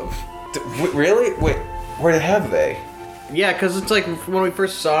had to have. Really? Wait, where have they? Yeah, because it's like when we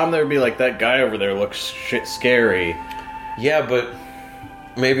first saw him, there would be like, that guy over there looks shit scary. Yeah, but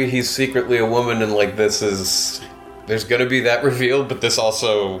maybe he's secretly a woman and like this is... There's gonna be that revealed, but this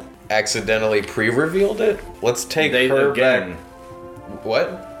also accidentally pre-revealed it? Let's take her again. back...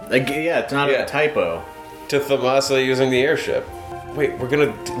 What? Like, yeah, it's not Yeah. a typo. To Thamasa using the airship. Wait, we're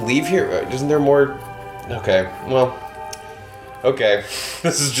gonna leave here? Isn't there more... Okay, well... Okay,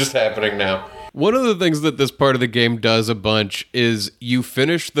 this is just happening now. One of the things that this part of the game does a bunch is you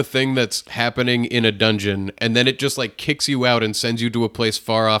finish the thing that's happening in a dungeon, and then it just like kicks you out and sends you to a place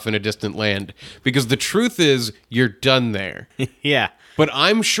far off in a distant land. Because the truth is, you're done there. yeah. But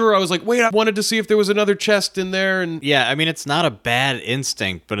I'm sure I was like, wait, I wanted to see if there was another chest in there, and Yeah, I mean, it's not a bad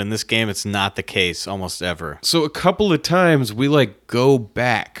instinct, but in this game, it's not the case almost ever. so a couple of times we like go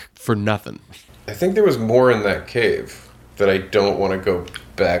back for nothing. I think there was more in that cave that I don't want to go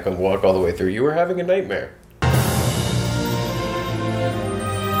back and walk all the way through. You were having a nightmare.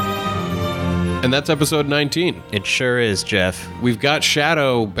 And that's episode 19. It sure is, Jeff. We've got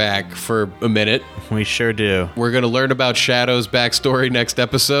Shadow back for a minute. We sure do. We're going to learn about Shadow's backstory next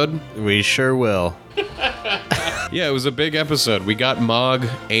episode. We sure will. Yeah, it was a big episode. We got Mog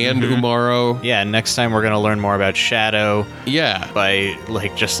and Umaro. Yeah, next time we're going to learn more about Shadow Yeah, by,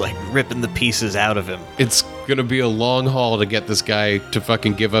 like, just, like, ripping the pieces out of him. it's going to be a long haul to get this guy to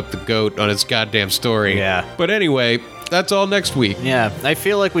fucking give up the goat on his goddamn story. Yeah. But anyway, that's all next week. Yeah, I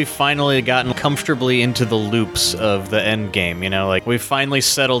feel like we've finally gotten comfortably into the loops of the end game, you know? Like, we've finally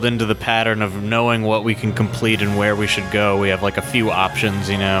settled into the pattern of knowing what we can complete and where we should go. We have, like, a few options,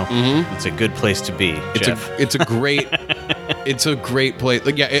 you know? Mm-hmm. It's a good place to be, Jeff. It's a great it's a great place.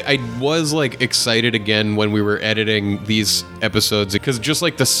 Like, yeah, I was like excited again when we were editing these episodes because just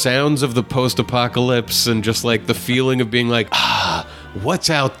like the sounds of the post-apocalypse and just like the feeling of being like, what's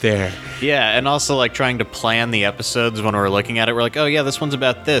out there? Yeah, and also, like, trying to plan the episodes when we're looking at it. We're like, oh, yeah, this one's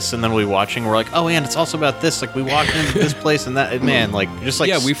about this. And then we're watching, we're like, oh, and it's also about this. Like, we walked into this place and that. Man, like, just like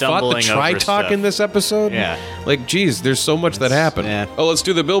Yeah, we fought the stumbling over Tritalk stuff. in this episode. Yeah. Like, geez, there's so much that happened. yeah. Oh, let's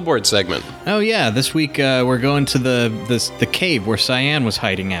do the billboard segment. Oh yeah, this week we're going to the cave where Cyan was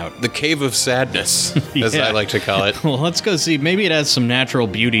hiding out. The Cave of Sadness, as Yeah. I like to call it. Well, let's go see. Maybe it has some natural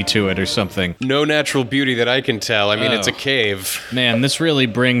beauty to it or something. No natural beauty that I can tell. I mean, it's a Oh. cave. Man, this really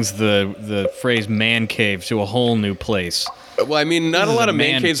brings the phrase "man cave" to a whole new place. Well, I mean, not This a is lot a of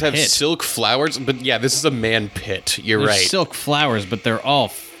man man caves have pit. silk flowers, but yeah, this is a man pit. You're There's right. silk flowers, but they're all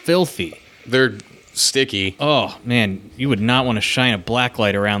filthy. They're sticky. Oh man, you would not want to shine a black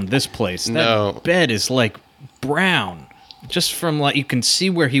light around this place. That No. bed is like brown. Just from like you can see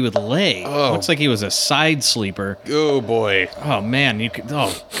where he would lay. Oh. Looks like he was a side sleeper. Oh boy. Oh man, you can.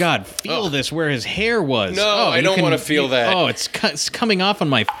 Oh God, feel this where his hair was. No, oh, I you don't can- wanna feel that. Oh, it's coming off on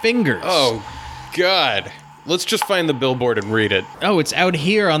my fingers. Oh, God. Let's just find the billboard and read it. Oh, it's out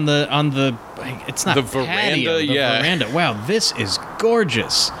here on the. It's not The patio, veranda, the yeah. veranda. Wow, this is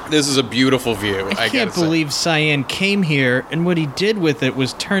gorgeous. This is a beautiful view. I can't believe Cyan came here, and what he did with it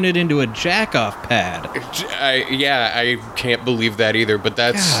was turn it into a jack-off pad. I can't believe that either, but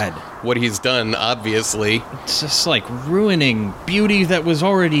that's God. what he's done, obviously. It's just like ruining beauty that was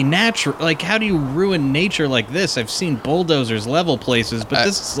already natural. Like, how do you ruin nature like this? I've seen bulldozers level places, but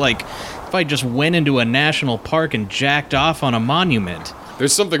this is like if I just went into a national park and jacked off on a monument.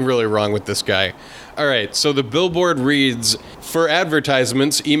 There's something really wrong with this guy. All right, so the billboard reads, for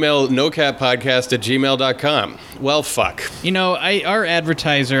advertisements, email nocappodcast@gmail.com. Well, fuck. You know, our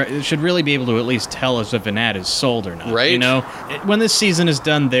advertiser should really be able to at least tell us if an ad is sold or not. Right? You know, when this season is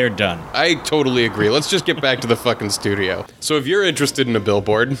done, they're done. I totally agree. Let's just get back to the fucking studio. So if you're interested in a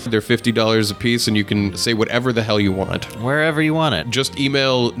billboard, they're $50 a piece, and you can say whatever the hell you want. Wherever you want it. Just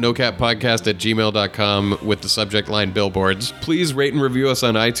email nocappodcast@gmail.com with the subject line billboards. Please rate and review us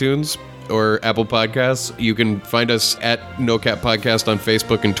on iTunes or Apple Podcasts. You can find us at NoCap Podcast on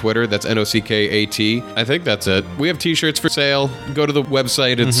Facebook and Twitter. That's NOCKAT. I think that's it. We have t-shirts for sale. Go to the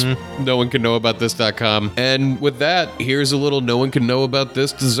website. It's noonecanknowaboutthis.com. And with that, here's a little no one can know about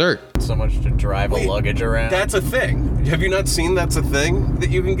this dessert. So much to drive a luggage around. That's a thing. Have you not seen That's a Thing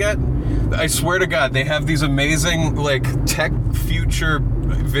that you can get? I swear to God, they have these amazing, like, tech future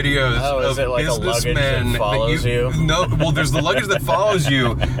videos is of it like a luggage businessmen that follows you? No, well, there's the luggage that follows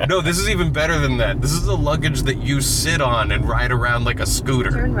you. No, this is even better than that. This is the luggage that you sit on and ride around like a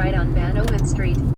scooter. Turn right on Van Owen Street.